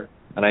color.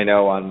 And I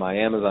know on my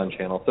Amazon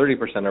channel,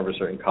 30% of a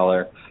certain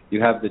color.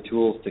 You have the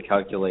tools to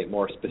calculate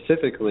more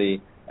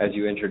specifically as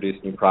you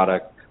introduce new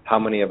product, how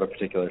many of a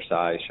particular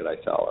size should I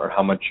sell, or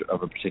how much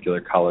of a particular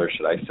color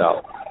should I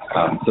sell.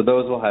 So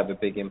those will have a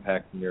big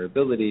impact in your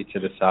ability to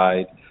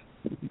decide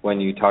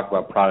when you talk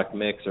about product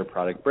mix or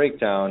product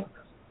breakdown.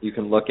 You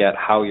can look at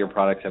how your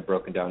products have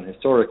broken down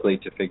historically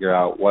to figure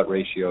out what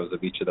ratios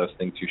of each of those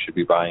things you should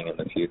be buying in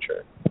the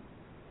future.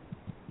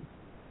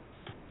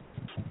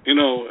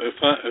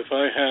 If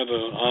I had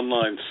an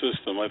online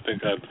system, I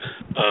think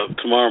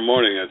tomorrow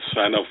morning I'd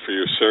sign up for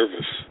your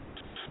service.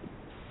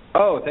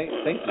 Thank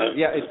you.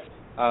 Yeah,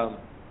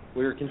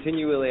 we're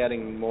continually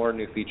adding more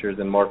new features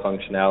and more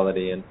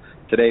functionality, and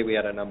today we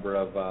had a number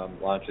of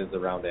launches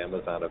around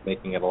Amazon of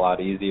making it a lot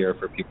easier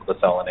for people to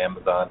sell on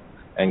Amazon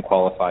and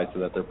qualify so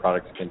that their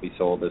products can be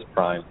sold as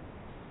Prime.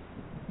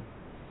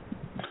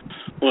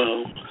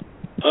 Well,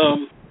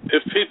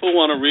 if people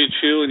want to reach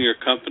you and your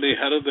company,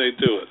 how do they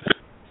do it?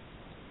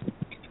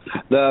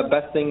 The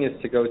best thing is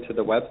to go to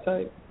the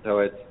website. So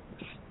it's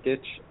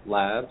Stitch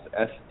Labs,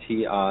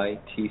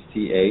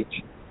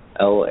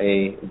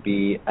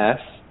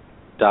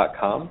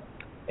 STITCHLABS.com.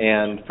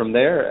 And from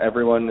there,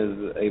 everyone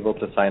is able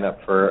to sign up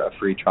for a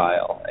free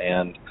trial.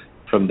 And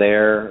from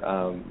there,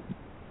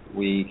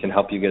 we can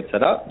help you get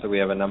set up. So we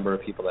have a number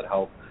of people that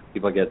help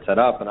people get set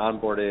up and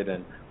onboarded.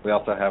 And we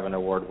also have an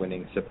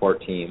award-winning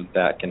support team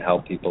that can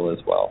help people as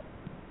well.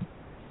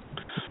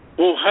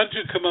 Well, how did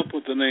you come up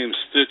with the name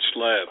Stitch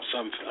Labs?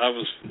 I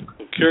was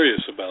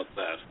curious about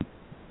that.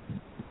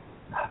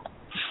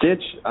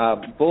 Stitch,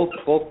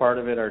 both part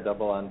of it are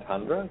double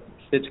entendre.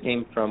 Stitch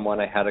came from when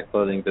I had a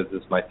clothing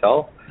business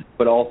myself,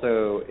 but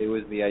also it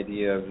was the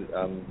idea of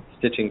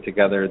stitching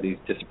together these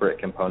disparate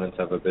components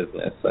of a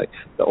business, like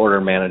the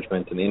order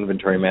management and the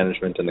inventory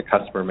management and the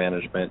customer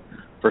management.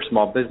 For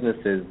small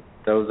businesses,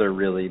 those are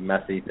really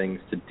messy things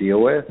to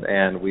deal with,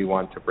 and we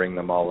want to bring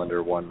them all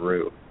under one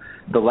roof.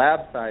 The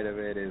lab side of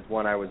it is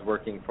one I was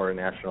working for a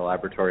national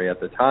laboratory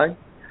at the time,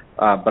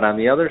 but on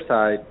the other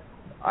side,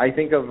 I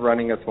think of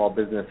running a small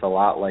business a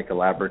lot like a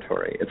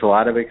laboratory. It's a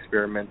lot of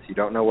experiments. You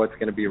don't know what's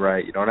going to be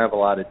right. You don't have a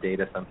lot of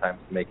data sometimes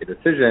to make a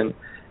decision,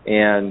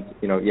 and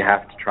you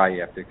have to try.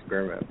 You have to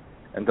experiment.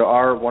 And so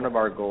one of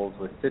our goals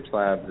with Stitch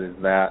Labs is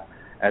that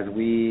as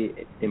we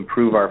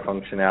improve our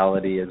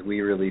functionality, as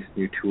we release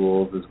new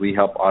tools, as we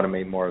help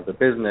automate more of the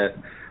business,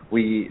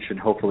 we should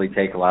hopefully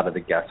take a lot of the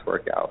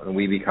guesswork out, and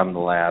we become the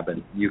lab,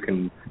 and you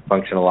can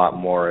function a lot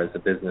more as a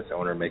business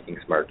owner making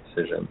smart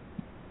decisions.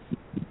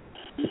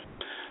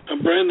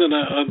 Brandon,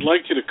 I'd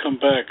like you to come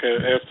back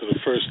after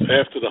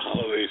the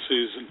holiday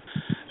season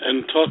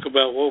and talk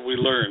about what we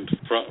learned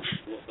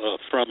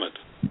from it.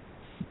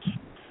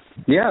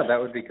 Yeah, that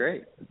would be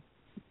great.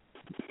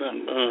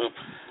 And,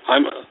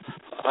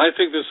 I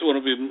think this is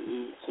going to be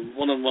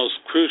one of the most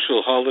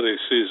crucial holiday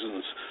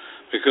seasons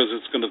because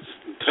it's going to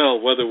tell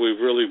whether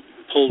we've really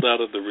pulled out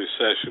of the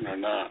recession or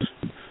not.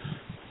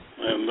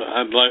 And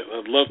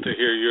I'd love to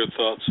hear your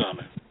thoughts on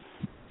it.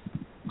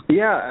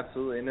 Yeah,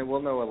 absolutely. And then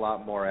we'll know a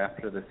lot more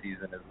after the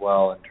season as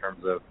well in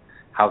terms of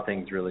how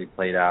things really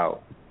played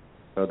out.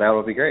 So that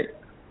will be great.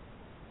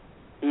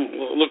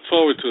 Well, look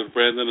forward to it,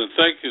 Brandon, and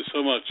thank you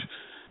so much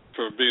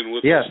for being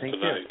with us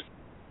tonight. You.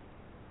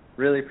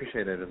 Really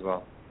appreciate it as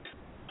well.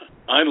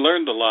 I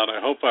learned a lot. I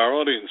hope our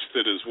audience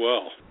did as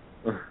well.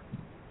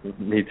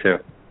 Me too.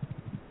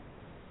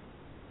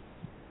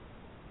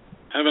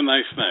 Have a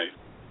nice night.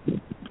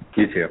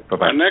 You too.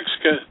 Bye-bye. Our next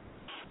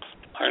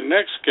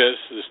guest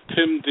is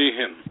Tim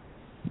Deehan.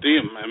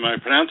 Am I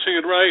pronouncing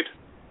it right?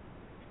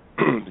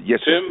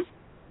 Yes, Tim?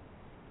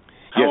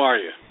 How are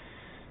you?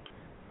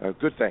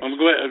 Good, thanks. I'm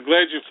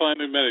glad you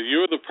finally met it. You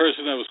were the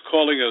person that was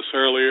calling us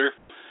earlier,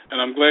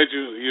 and I'm glad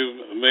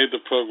you made the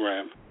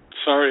program.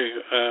 Sorry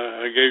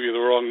I gave you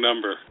the wrong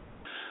number.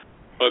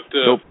 But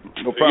no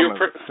problem.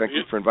 Thank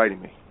you for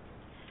inviting me.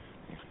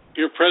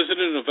 You're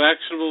president of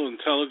Actionable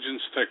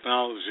Intelligence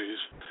Technologies,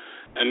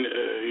 and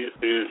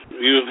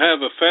you have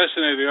a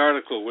fascinating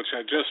article which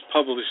I just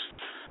published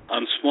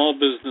on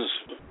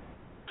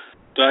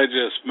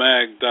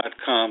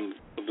smallbusinessdigestmag.com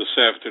this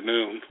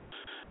afternoon.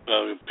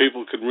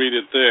 People can read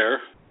it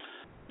there.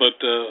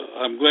 But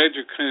I'm glad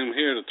you came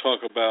here to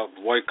talk about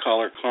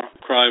white-collar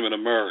crime in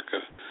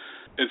America.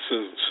 It's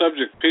a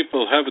subject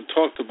people haven't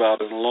talked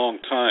about in a long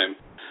time.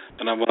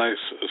 And when I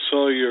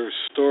saw your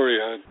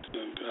story, I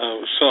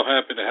was so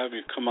happy to have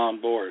you come on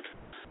board.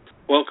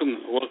 Welcome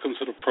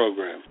to the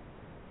program.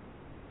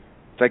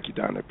 Thank you,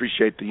 Don. I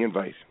appreciate the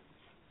invite.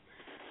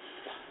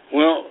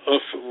 Well,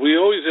 we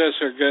always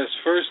ask our guests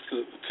first,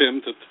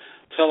 Tim, to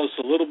tell us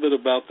a little bit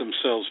about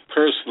themselves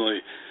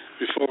personally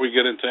before we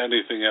get into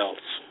anything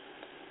else.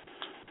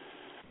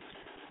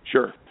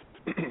 Sure.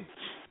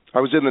 I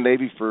was in the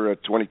Navy for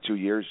 22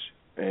 years,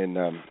 and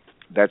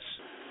that's,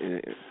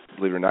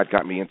 believe it or not,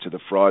 got me into the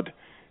fraud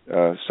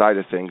side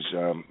of things.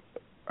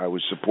 I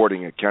was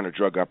supporting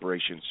counter-drug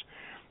operations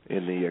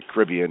in the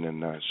Caribbean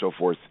and so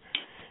forth,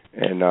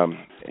 and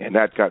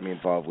that got me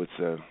involved with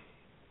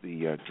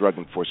the Drug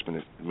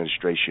Enforcement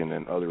Administration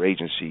and other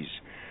agencies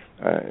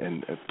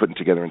and putting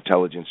together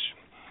intelligence.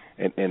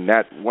 And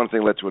that one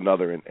thing led to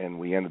another, and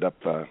we ended up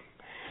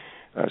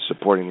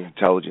supporting the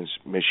intelligence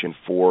mission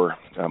for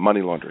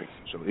money laundering,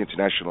 so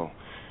international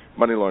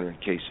money laundering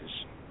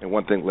cases. And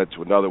one thing led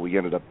to another. We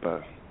ended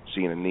up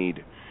seeing a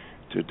need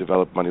to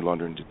develop money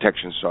laundering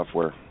detection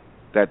software.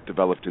 That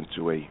developed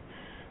into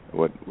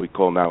what we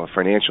call now a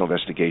financial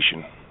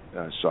investigation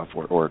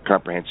software, or a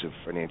comprehensive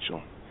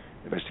financial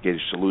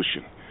investigative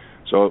solution.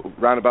 So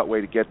roundabout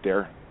way to get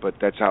there, but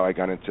that's how I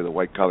got into the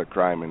white-collar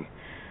crime and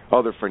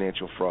other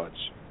financial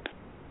frauds.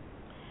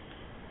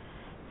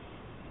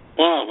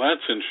 Wow,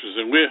 that's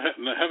interesting. We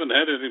haven't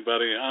had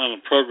anybody on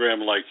a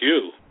program like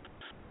you.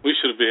 We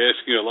should be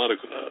asking you a lot of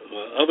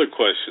other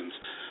questions.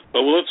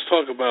 But let's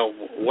talk about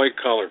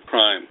white-collar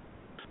crime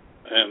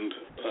and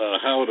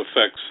how it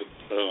affects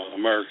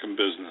American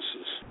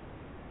businesses,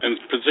 and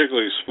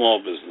particularly small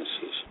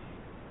businesses.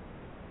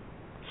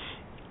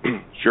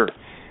 Sure.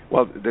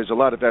 Well, there's a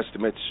lot of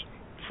estimates.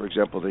 For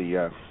example,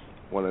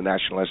 one of the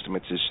national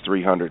estimates is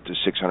 300 to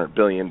 600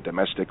 billion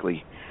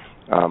domestically.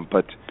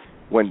 But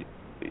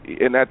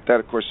that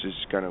of course is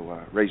going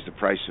to raise the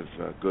price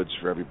of goods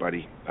for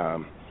everybody,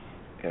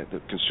 the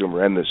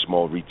consumer and the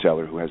small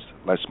retailer who has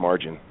less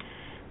margin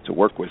to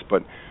work with.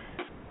 But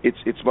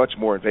it's much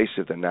more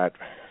invasive than that.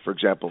 For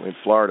example, in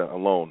Florida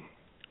alone,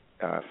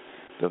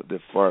 the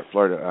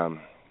Florida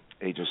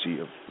Agency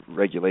of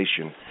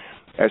Regulation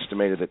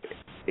estimated that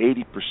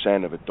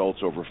 80% of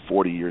adults over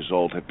 40 years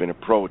old have been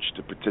approached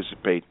to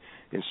participate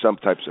in some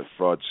types of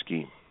fraud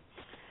scheme.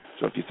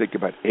 So if you think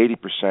about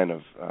 80%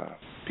 of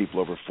people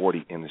over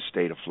 40 in the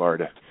state of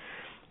Florida,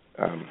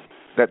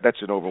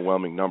 that's an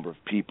overwhelming number of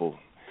people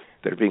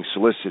that are being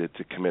solicited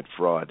to commit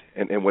fraud.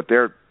 And what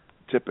they're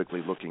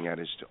typically looking at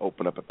is to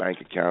open up a bank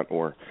account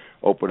or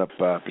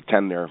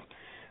pretend they're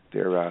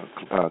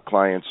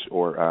clients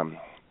or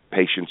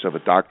patients of a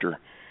doctor,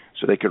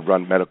 so they could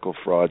run medical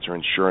frauds or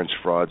insurance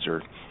frauds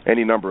or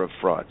any number of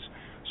frauds.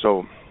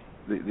 So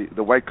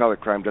the white-collar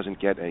crime doesn't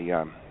get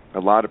a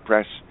lot of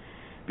press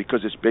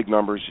because it's big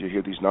numbers. You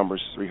hear these numbers,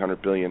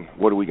 300 billion.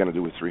 What are we going to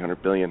do with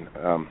 300 billion,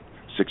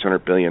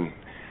 600 billion?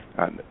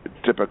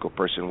 Typical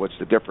person, what's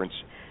the difference?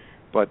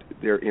 But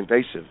they're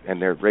invasive,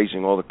 and they're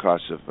raising all the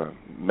costs of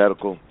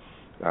medical,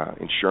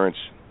 insurance,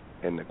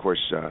 and, of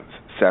course,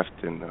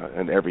 theft in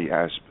every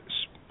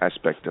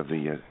aspect of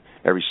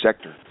every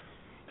sector.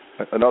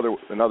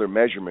 Another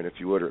measurement, if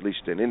you would, or at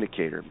least an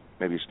indicator,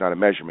 maybe it's not a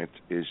measurement,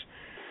 is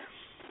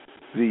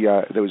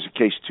there was a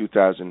case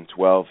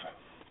 2012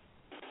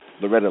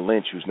 Loretta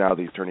Lynch, who's now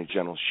the Attorney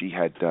General, she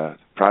had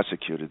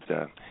prosecuted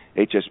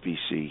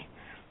HSBC,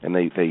 and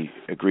they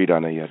agreed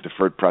on a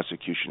deferred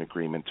prosecution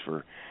agreement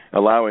for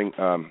allowing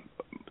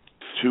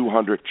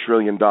 $200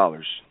 trillion,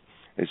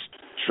 it's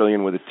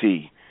trillion with a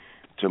T,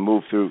 to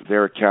move through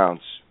their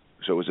accounts.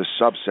 So it was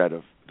a subset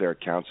of their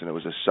accounts, and it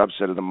was a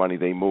subset of the money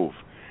they move.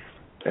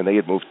 And they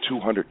had moved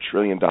 $200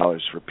 trillion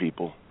for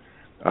people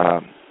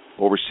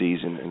overseas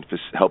and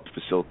helped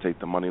facilitate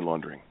the money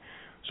laundering.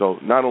 So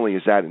not only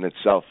is that in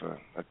itself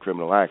a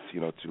criminal act,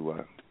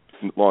 to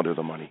launder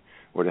the money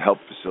or to help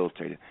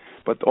facilitate it,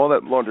 but all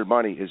that laundered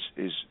money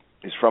is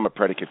from a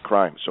predicate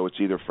crime. So it's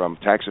either from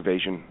tax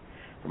evasion,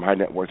 from high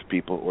net worth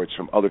people, or it's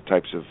from other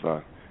types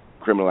of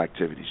criminal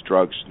activities,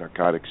 drugs,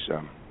 narcotics,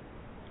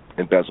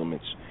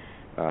 embezzlements,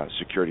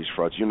 securities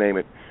frauds, you name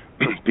it.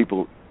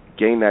 People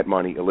gain that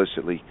money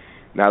illicitly.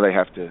 Now they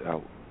have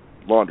to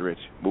launder it,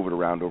 move it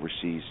around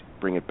overseas,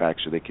 bring it back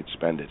so they could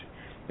spend it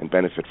and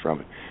benefit from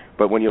it.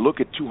 But when you look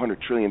at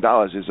 $200 trillion,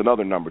 is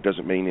another number. It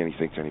doesn't mean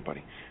anything to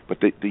anybody. But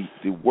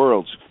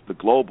the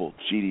global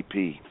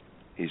GDP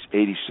is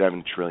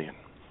 $87 trillion.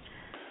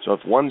 So if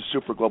one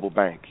super global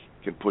bank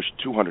can push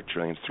 $200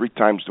 trillion, 3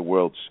 times the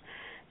world's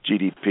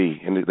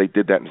GDP, and they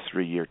did that in a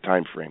 3-year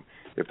time frame,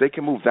 if they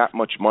can move that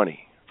much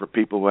money for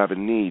people who have a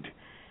need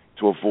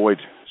to avoid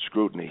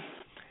scrutiny,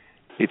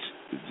 it's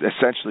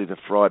essentially the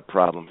fraud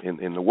problem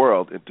in the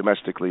world,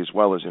 domestically as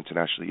well as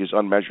internationally, is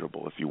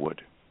unmeasurable, if you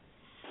would.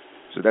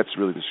 So that's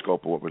really the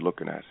scope of what we're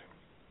looking at.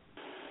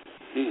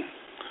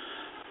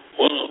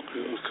 Well,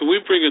 can we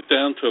bring it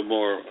down to a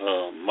more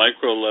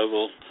micro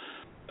level?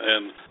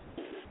 And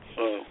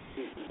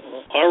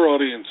our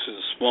audience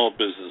is small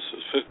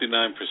businesses,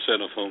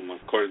 59% of whom,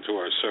 according to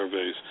our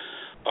surveys,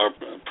 are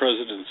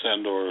presidents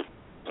and or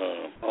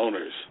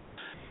owners.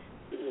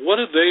 What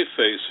do they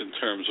face in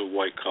terms of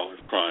white-collar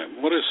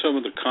crime? What are some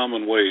of the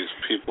common ways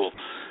people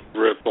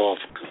rip off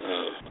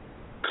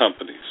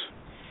companies?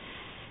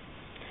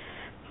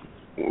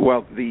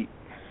 Well,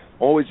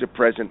 always the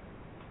present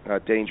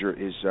danger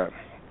is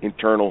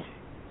internal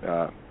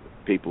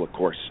people, of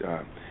course.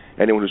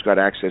 Anyone who's got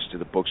access to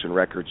the books and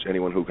records,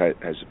 anyone who has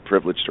the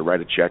privilege to write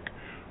a check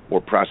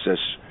or process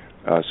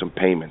some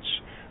payments.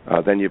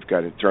 Then you've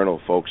got internal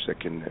folks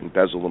that can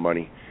embezzle the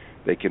money.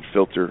 They can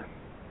filter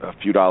a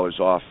few dollars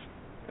off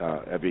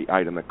every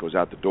item that goes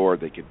out the door.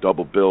 They could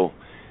double bill.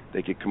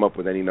 They could come up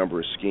with any number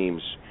of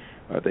schemes.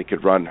 They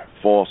could run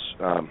false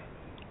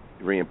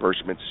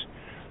reimbursements.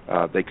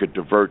 They could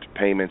divert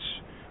payments.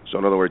 So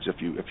in other words,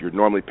 if you're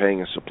normally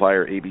paying a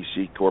supplier,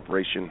 ABC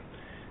Corporation,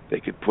 they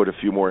could put a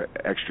few more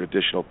extra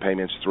additional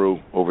payments through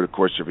over the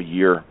course of a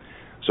year.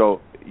 So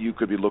you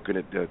could be looking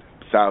at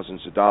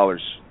thousands of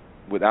dollars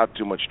without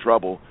too much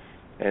trouble.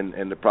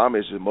 And the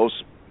problem is that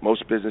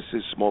most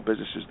businesses, small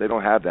businesses, they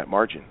don't have that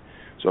margin.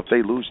 So if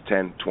they lose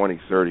 10, 20,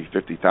 30,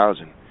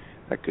 50,000,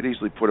 that could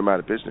easily put them out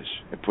of business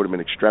and put them in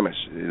extremis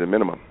at a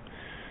minimum.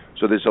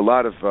 So there's a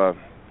lot of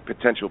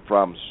potential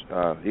problems,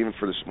 even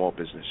for the small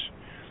business.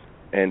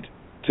 And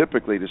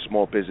typically the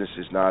small business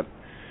is not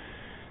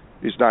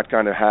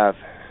going to have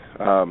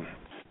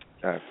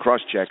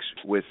cross-checks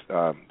with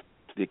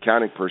the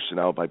accounting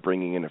personnel by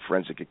bringing in a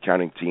forensic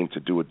accounting team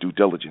to do a due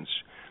diligence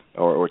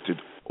or to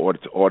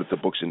audit the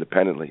books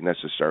independently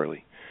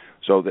necessarily.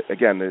 So,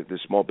 again, the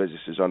small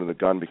business is under the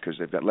gun because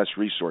they've got less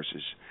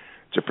resources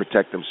to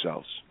protect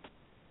themselves.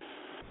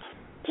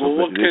 Well,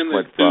 what can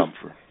they do?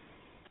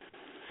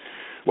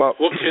 What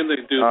can they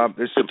do to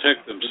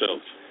protect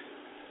themselves?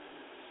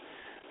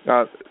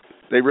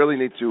 They really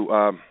need to,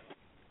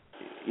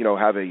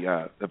 have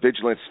a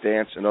vigilant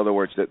stance. In other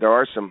words, that there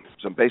are some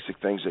basic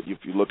things that if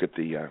you look at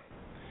the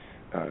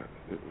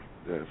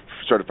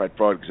Certified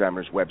Fraud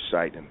Examiner's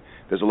website, and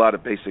there's a lot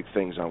of basic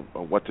things on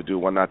what to do,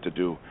 what not to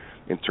do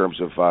in terms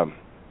of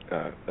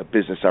a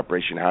business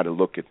operation, how to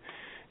look at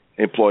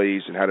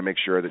employees and how to make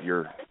sure that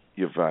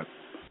you've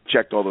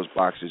checked all those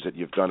boxes, that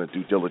you've done a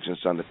due diligence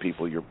on the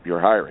people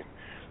you're hiring.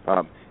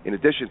 In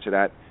addition to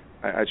that,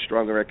 I'd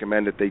strongly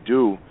recommend that they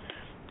do,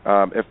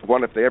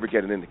 if they ever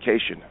get an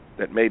indication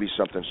that maybe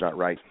something's not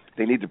right,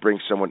 they need to bring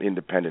someone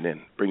independent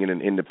in, bring in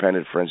an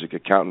independent forensic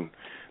accountant.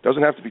 It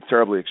doesn't have to be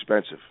terribly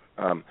expensive,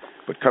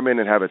 but come in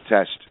and have a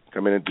test,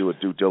 come in and do a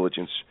due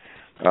diligence,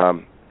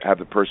 have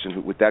the person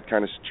who, with that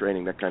kind of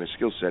training, that kind of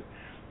skill set,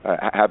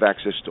 have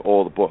access to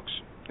all the books.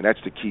 And that's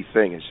the key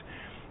thing is,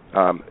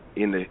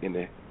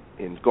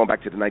 in going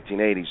back to the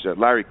 1980s,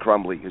 Larry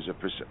Crumbley is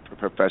a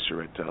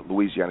professor at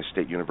Louisiana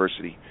State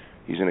University.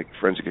 He's a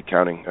forensic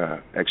accounting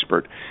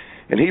expert.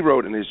 And he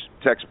wrote in his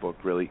textbook,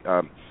 really,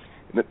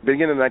 in the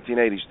beginning of the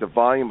 1980s, the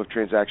volume of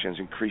transactions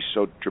increased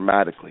so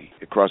dramatically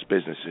across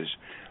businesses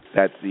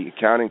that the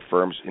accounting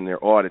firms in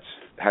their audits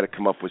had to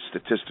come up with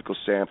statistical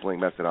sampling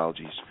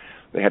methodologies.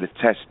 They had to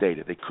test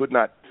data.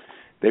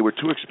 They were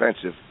too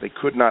expensive. They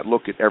could not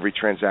look at every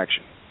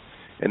transaction.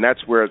 And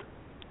that's where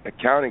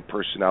accounting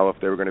personnel,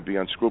 if they were going to be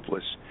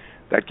unscrupulous,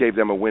 that gave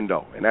them a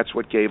window. And that's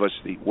what gave us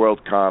the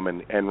WorldCom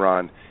and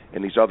Enron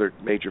and these other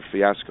major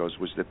fiascos,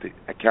 was that the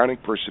accounting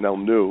personnel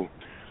knew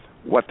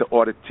what the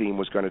audit team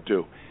was going to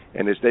do.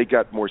 And as they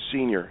got more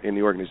senior in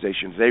the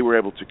organization, they were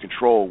able to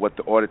control what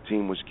the audit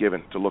team was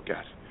given to look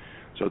at.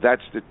 So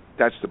that's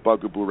the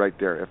bugaboo right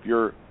there. If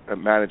you're a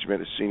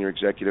management, a senior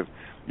executive,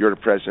 you're the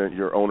president,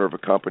 you're owner of a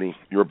company,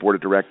 you're a board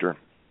of director,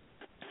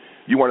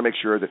 you want to make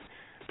sure that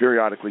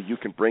periodically you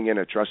can bring in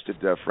a trusted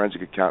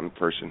forensic accountant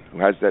person who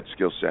has that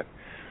skill set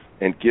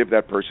and give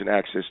that person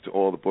access to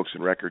all the books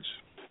and records,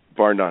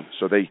 bar none,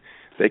 so they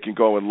can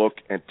go and look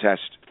and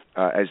test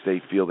as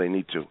they feel they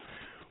need to.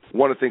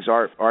 One of the things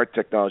our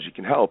technology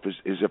can help is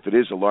if it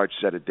is a large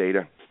set of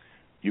data,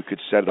 you could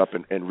set it up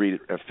and read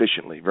it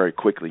efficiently, very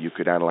quickly. You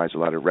could analyze a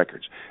lot of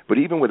records. But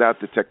even without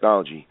the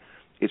technology,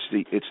 it's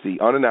the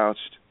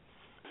unannounced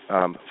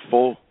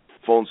full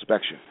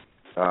inspection.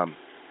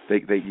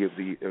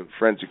 The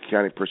forensic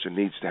accounting person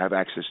needs to have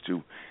access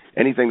to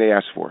anything they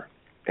ask for,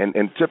 and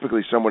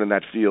typically someone in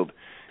that field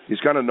is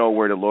going to know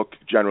where to look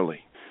generally.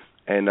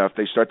 And if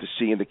they start to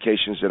see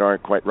indications that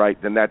aren't quite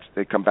right, then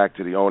they come back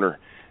to the owner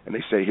and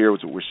they say,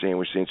 here's what we're seeing.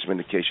 We're seeing some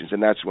indications,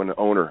 and that's when the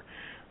owner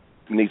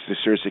needs to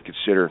seriously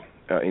consider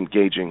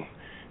engaging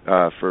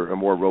for a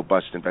more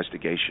robust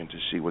investigation to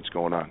see what's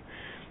going on.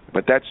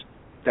 But that's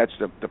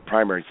the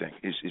primary thing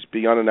is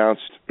be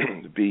unannounced,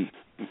 be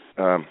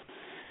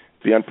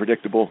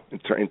unpredictable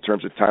in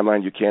terms of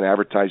timeline. You can't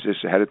advertise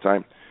this ahead of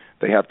time.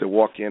 They have to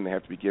walk in. They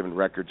have to be given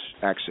records,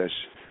 access,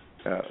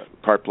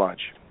 carte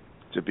blanche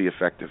to be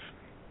effective.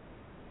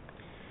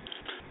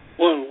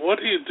 Well, what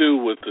do you do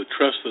with the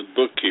trusted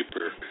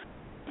bookkeeper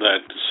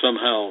that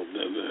somehow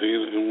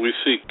we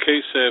see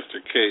case after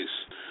case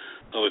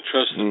of a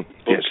trusted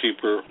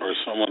bookkeeper or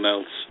someone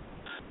else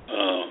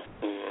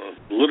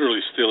literally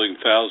stealing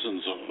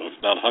thousands,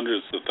 if not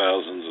hundreds of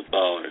thousands of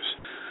dollars?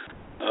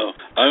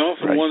 I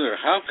often wonder,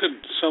 how could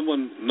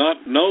someone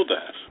not know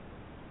that?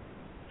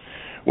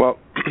 Well,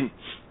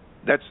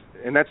 that's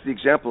the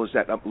example, is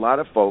that a lot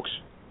of folks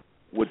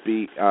would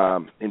be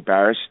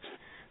embarrassed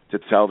to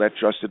tell that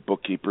trusted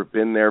bookkeeper,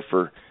 been there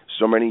for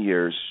so many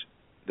years,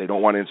 they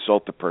don't want to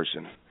insult the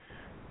person,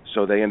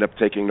 so they end up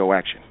taking no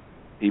action,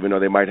 even though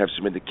they might have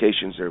some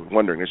indications. They're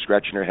wondering, they're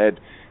scratching their head,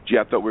 gee,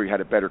 I thought we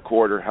had a better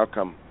quarter, how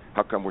come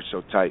we're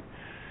so tight?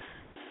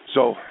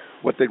 So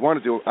what they want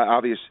to do,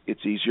 obviously,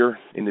 it's easier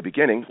in the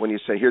beginning when you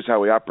say, here's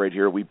how we operate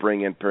here. We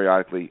bring in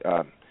periodically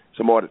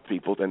some audit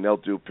people, and they'll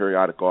do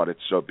periodic audits,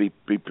 so be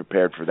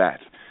prepared for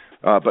that.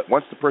 But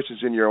once the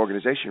person's in your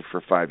organization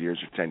for 5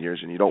 years or 10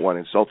 years and you don't want to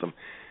insult them,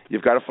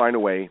 you've got to find a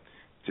way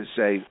to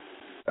say,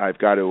 I've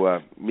got to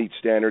meet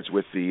standards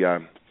with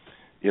the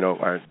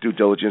our due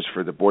diligence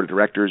for the board of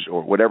directors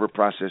or whatever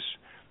process,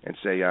 and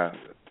say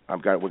we're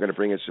going to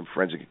bring in some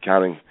forensic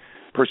accounting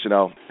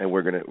personnel, and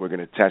we're going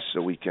to test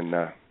so we can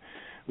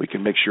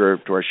make sure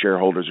to our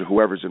shareholders or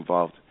whoever's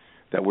involved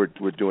that we're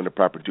doing the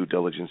proper due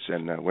diligence,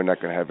 and we're not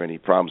going to have any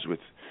problems with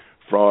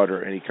fraud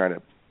or any kind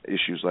of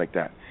issues like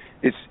that.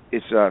 It's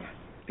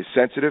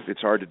sensitive.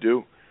 It's hard to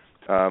do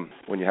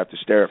when you have to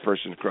stare at a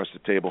person across the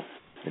table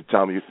and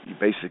tell them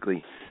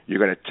you're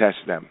going to test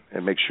them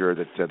and make sure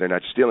that they're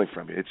not stealing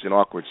from you. It's an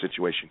awkward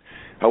situation.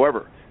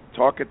 However,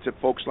 talking to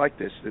folks like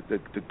this,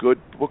 the good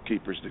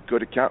bookkeepers, the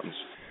good accountants,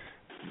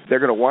 they're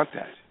going to want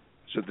that.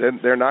 So then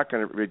they're not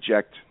going to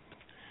reject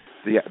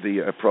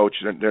the approach.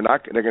 They're going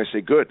to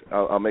say, good,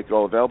 I'll make it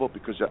all available,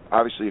 because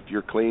obviously if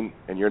you're clean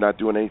and you're not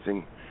doing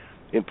anything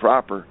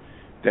improper,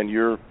 then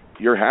you're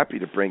happy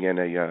to bring in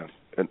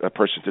a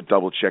person to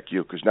double check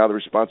you, because now the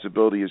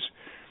responsibility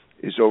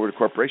is over the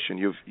corporation.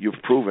 You've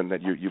proven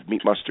that you've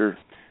meet muster,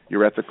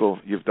 you're ethical,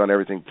 you've done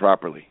everything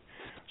properly.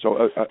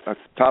 So a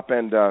top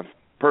end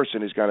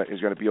person is going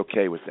to be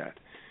okay with that.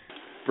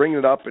 Bringing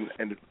it up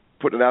and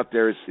putting it out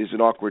there is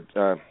an awkward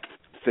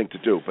thing to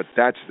do, but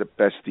that's the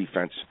best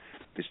defense,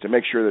 is to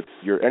make sure that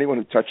anyone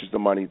who touches the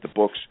money, the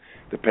books,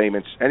 the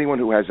payments, anyone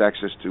who has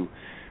access to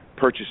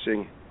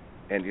purchasing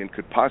and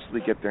could possibly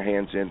get their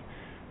hands in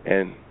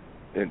and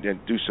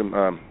do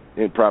some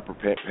improper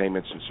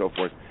payments and so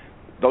forth,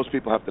 those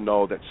people have to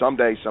know that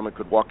someday someone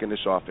could walk in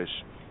this office,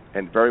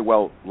 and very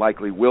well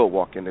likely will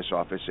walk in this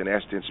office and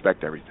ask to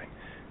inspect everything.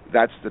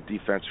 That's the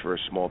defense for a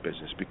small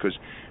business, because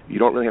you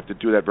don't really have to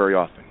do that very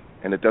often,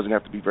 and it doesn't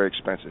have to be very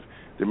expensive.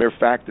 The mere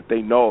fact that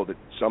they know that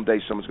someday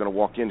someone's going to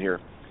walk in here,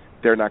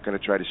 they're not going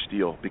to try to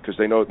steal, because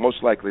they know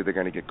most likely they're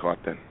going to get caught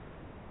then.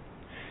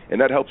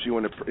 And that helps you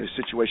in a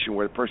situation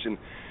where the person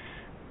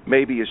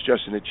maybe is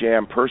just in a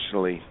jam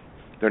personally.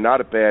 They're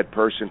not a bad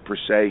person per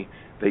se.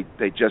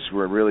 They just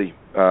were really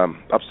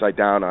upside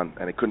down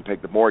and they couldn't pay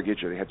the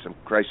mortgage, or they had some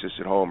crisis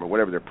at home, or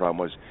whatever their problem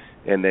was,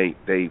 and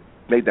they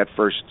made that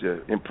first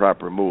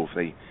improper move.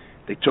 They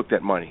took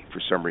that money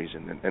for some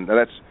reason, and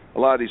that's a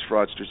lot of these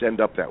fraudsters end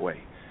up that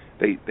way.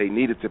 They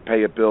needed to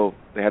pay a bill.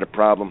 They had a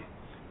problem.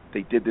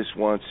 They did this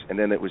once, and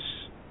then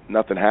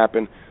nothing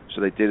happened,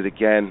 so they did it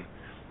again,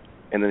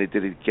 and then they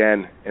did it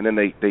again, and then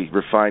they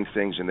refined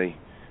things, and they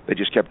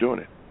just kept doing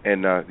it.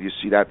 And you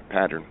see that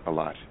pattern a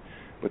lot.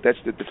 But that's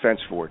the defense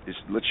for it, is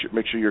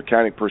make sure your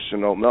accounting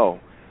personnel know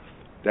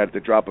that at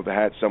the drop of a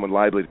hat, someone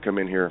likely to come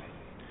in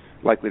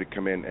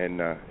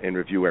and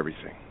review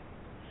everything.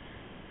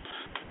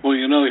 Well,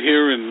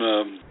 here in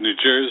New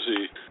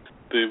Jersey,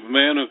 the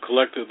man who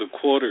collected the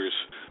quarters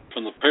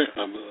from the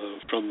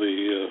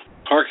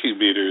parking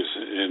meters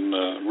in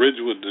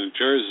Ridgewood, New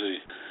Jersey,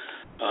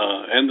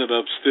 ended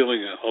up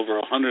stealing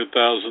over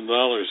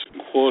 $100,000 in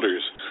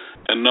quarters,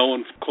 and no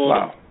one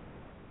caught him.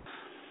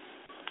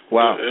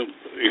 Wow.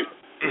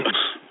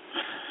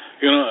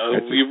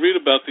 You read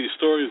about these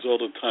stories all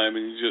the time,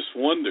 and you just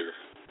wonder.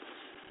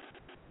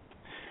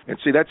 And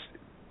see, that's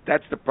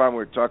the problem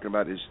we're talking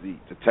about, is the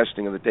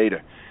testing of the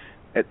data.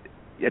 At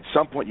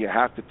some point, you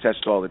have to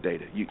test all the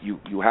data.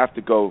 You have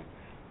to go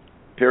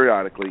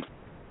periodically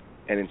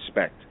and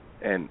inspect.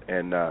 And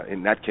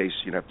in that case,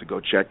 you'd have to go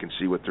check and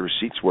see what the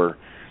receipts were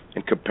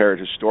and compare it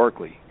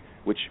historically,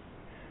 which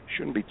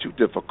shouldn't be too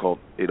difficult.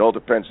 It all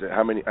depends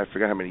I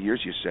forgot how many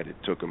years you said it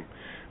took him.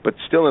 But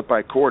still, it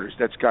by quarters,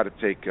 that's got to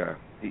take,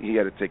 he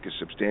had to take a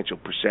substantial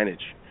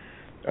percentage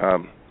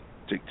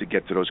to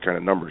get to those kind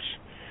of numbers.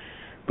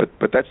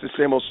 But that's the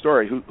same old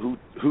story.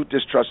 Who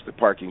distrusts the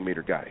parking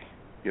meter guy,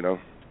 Yeah,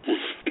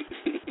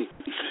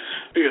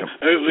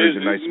 he's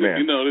a nice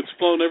man. It's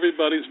blown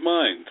everybody's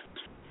mind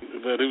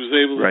that he was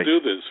able to do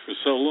this for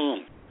so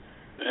long.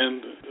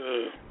 And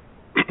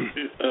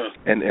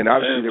and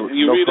obviously there were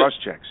no cross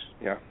checks.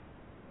 Yeah.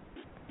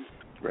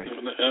 Right.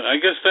 I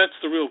guess that's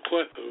the real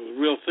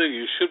thing.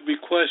 You should be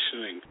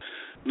questioning.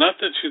 Not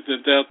that you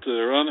doubt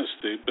their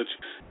honesty, but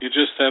you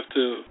just have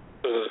to,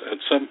 at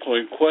some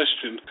point,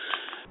 question.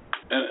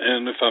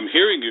 And if I'm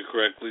hearing you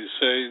correctly,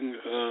 saying,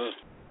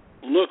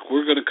 look,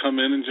 we're going to come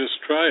in and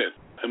just try it.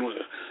 And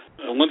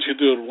once you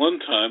do it one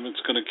time,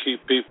 it's going to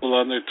keep people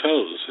on their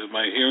toes. Am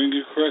I hearing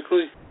you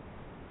correctly?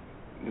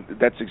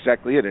 That's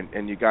exactly it.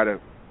 And you got to,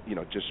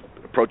 just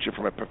approach it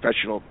from a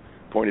professional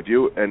point of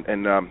view.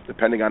 And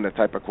depending on the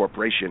type of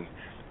corporation,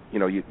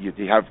 you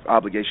have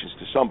obligations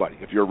to somebody.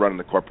 If you're running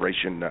the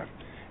corporation,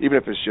 even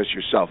if it's just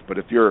yourself, but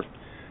if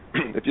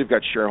you've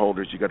got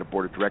shareholders, you've got a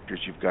board of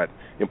directors, you've got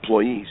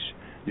employees,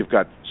 you've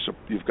got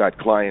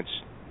clients,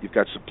 you've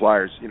got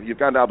suppliers. You've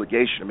got an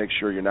obligation to make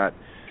sure you're not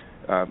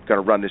going to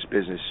run this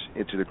business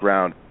into the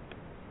ground,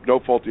 no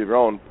fault of your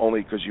own,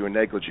 only because you were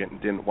negligent and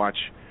didn't watch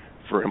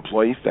for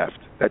employee theft.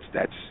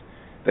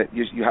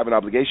 You have an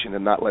obligation to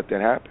not let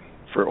that happen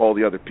for all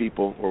the other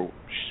people or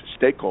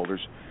stakeholders.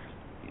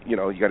 You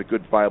got a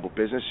good, viable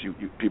business.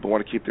 People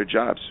want to keep their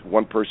jobs.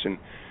 One person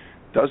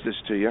does this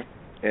to you,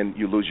 and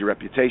you lose your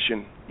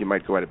reputation. You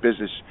might go out of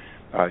business.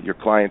 Your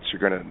clients are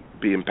going to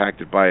be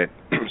impacted by it,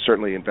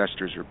 certainly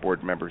investors or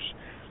board members.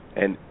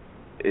 And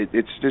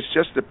it's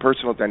just the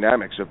personal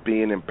dynamics of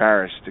being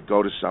embarrassed to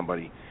go to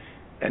somebody.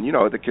 And,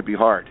 that could be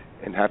hard,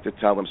 and have to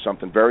tell them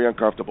something very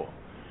uncomfortable.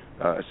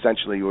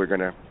 Essentially, we're going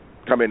to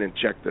come in and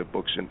check the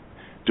books and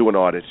do an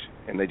audit,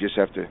 and they just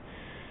have to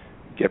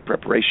get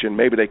preparation.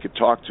 Maybe they could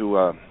talk to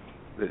a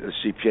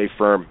CPA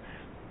firm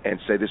and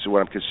say, this is what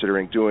I'm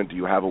considering doing. Do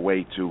you have a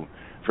way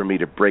for me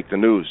to break the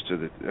news to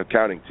the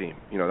accounting team?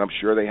 I'm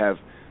sure they have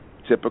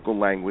typical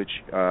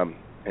language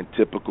and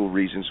typical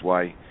reasons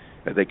why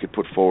they could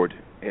put forward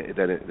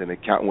that an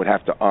accountant would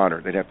have to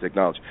honor. They'd have to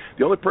acknowledge.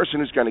 The only person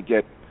who's going to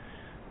get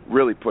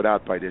really put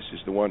out by this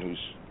is the one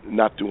who's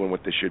not doing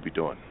what they should be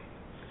doing,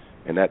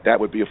 and that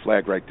would be a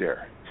flag right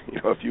there.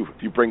 If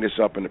you bring this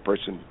up and the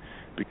person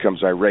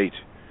becomes irate,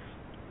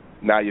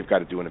 now you've got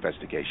to do an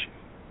investigation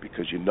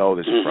because there's a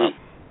problem.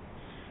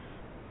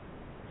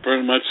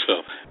 Very much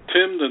so.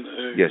 Tim,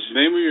 yes.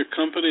 Name of your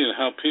company and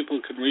how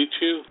people can reach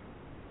you?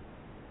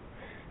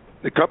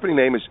 The company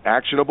name is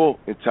Actionable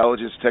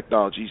Intelligence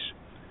Technologies,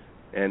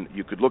 and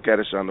you could look at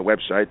us on the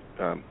website.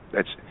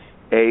 That's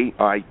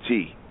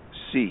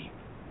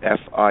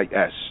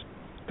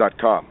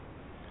AITCFIS.com.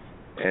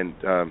 And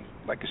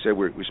like I said,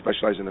 we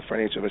specialize in the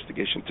financial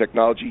investigation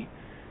technology,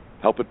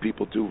 helping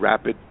people do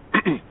rapid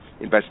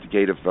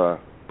investigative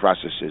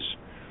processes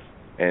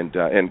and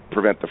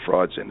prevent the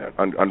frauds and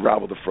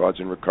unravel the frauds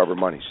and recover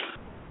monies.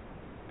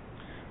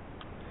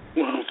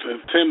 Well,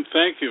 Tim,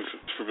 thank you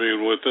for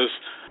being with us.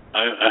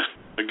 I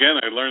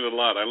learned a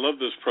lot. I love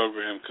this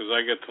program because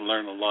I get to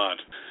learn a lot,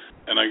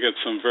 and I get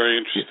some very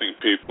interesting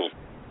people.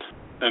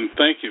 And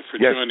thank you for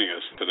joining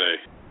us today.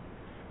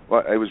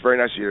 Well, it was very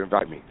nice of you to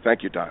invite me.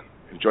 Thank you, Don.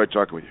 Enjoyed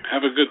talking with you.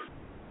 Have a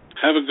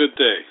good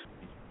day.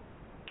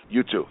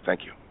 You too.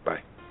 Thank you.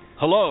 Bye.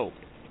 Hello,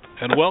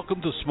 and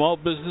welcome to Small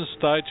Business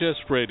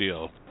Digest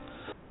Radio.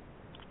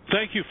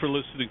 Thank you for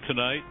listening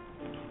tonight.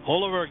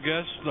 All of our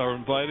guests are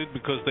invited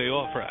because they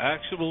offer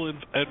actionable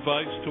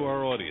advice to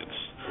our audience.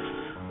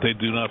 They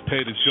do not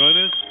pay to join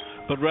us,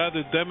 but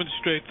rather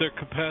demonstrate their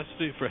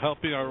capacity for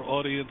helping our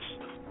audience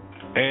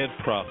add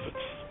profits.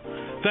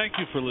 Thank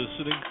you for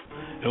listening,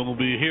 and we'll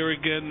be here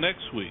again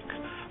next week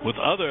with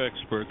other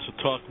experts to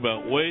talk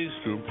about ways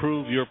to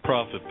improve your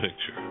profit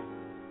picture.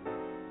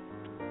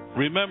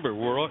 Remember,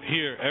 we're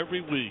here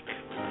every week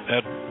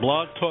at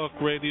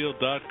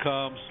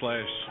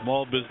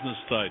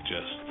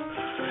blogtalkradio.com/smallbusinessdigest.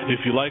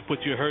 If you like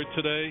what you heard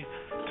today,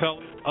 tell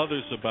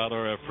others about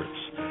our efforts.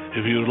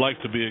 If you would like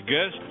to be a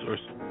guest or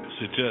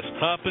suggest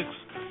topics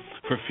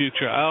for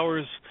future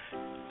hours,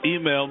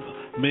 email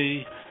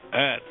me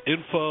at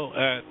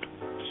info@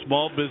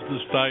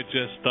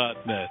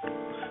 smallbusinessdigest.net.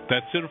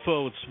 That's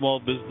info at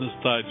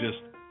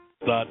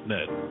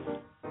smallbusinessdigest.net.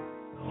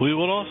 We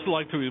would also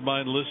like to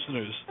remind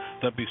listeners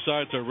that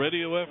besides our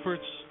radio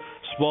efforts,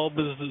 Small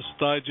Business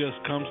Digest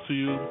comes to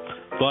you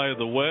via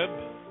the web,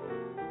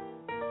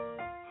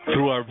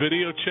 through our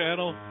video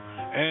channel,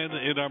 and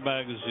in our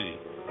magazine.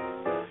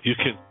 You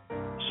can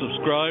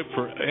subscribe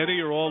for any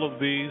or all of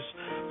these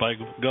by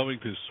going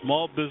to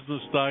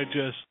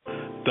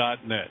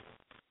smallbusinessdigest.net.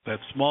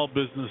 That's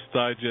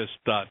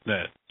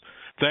smallbusinessdigest.net.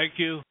 Thank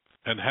you,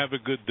 and have a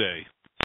good day.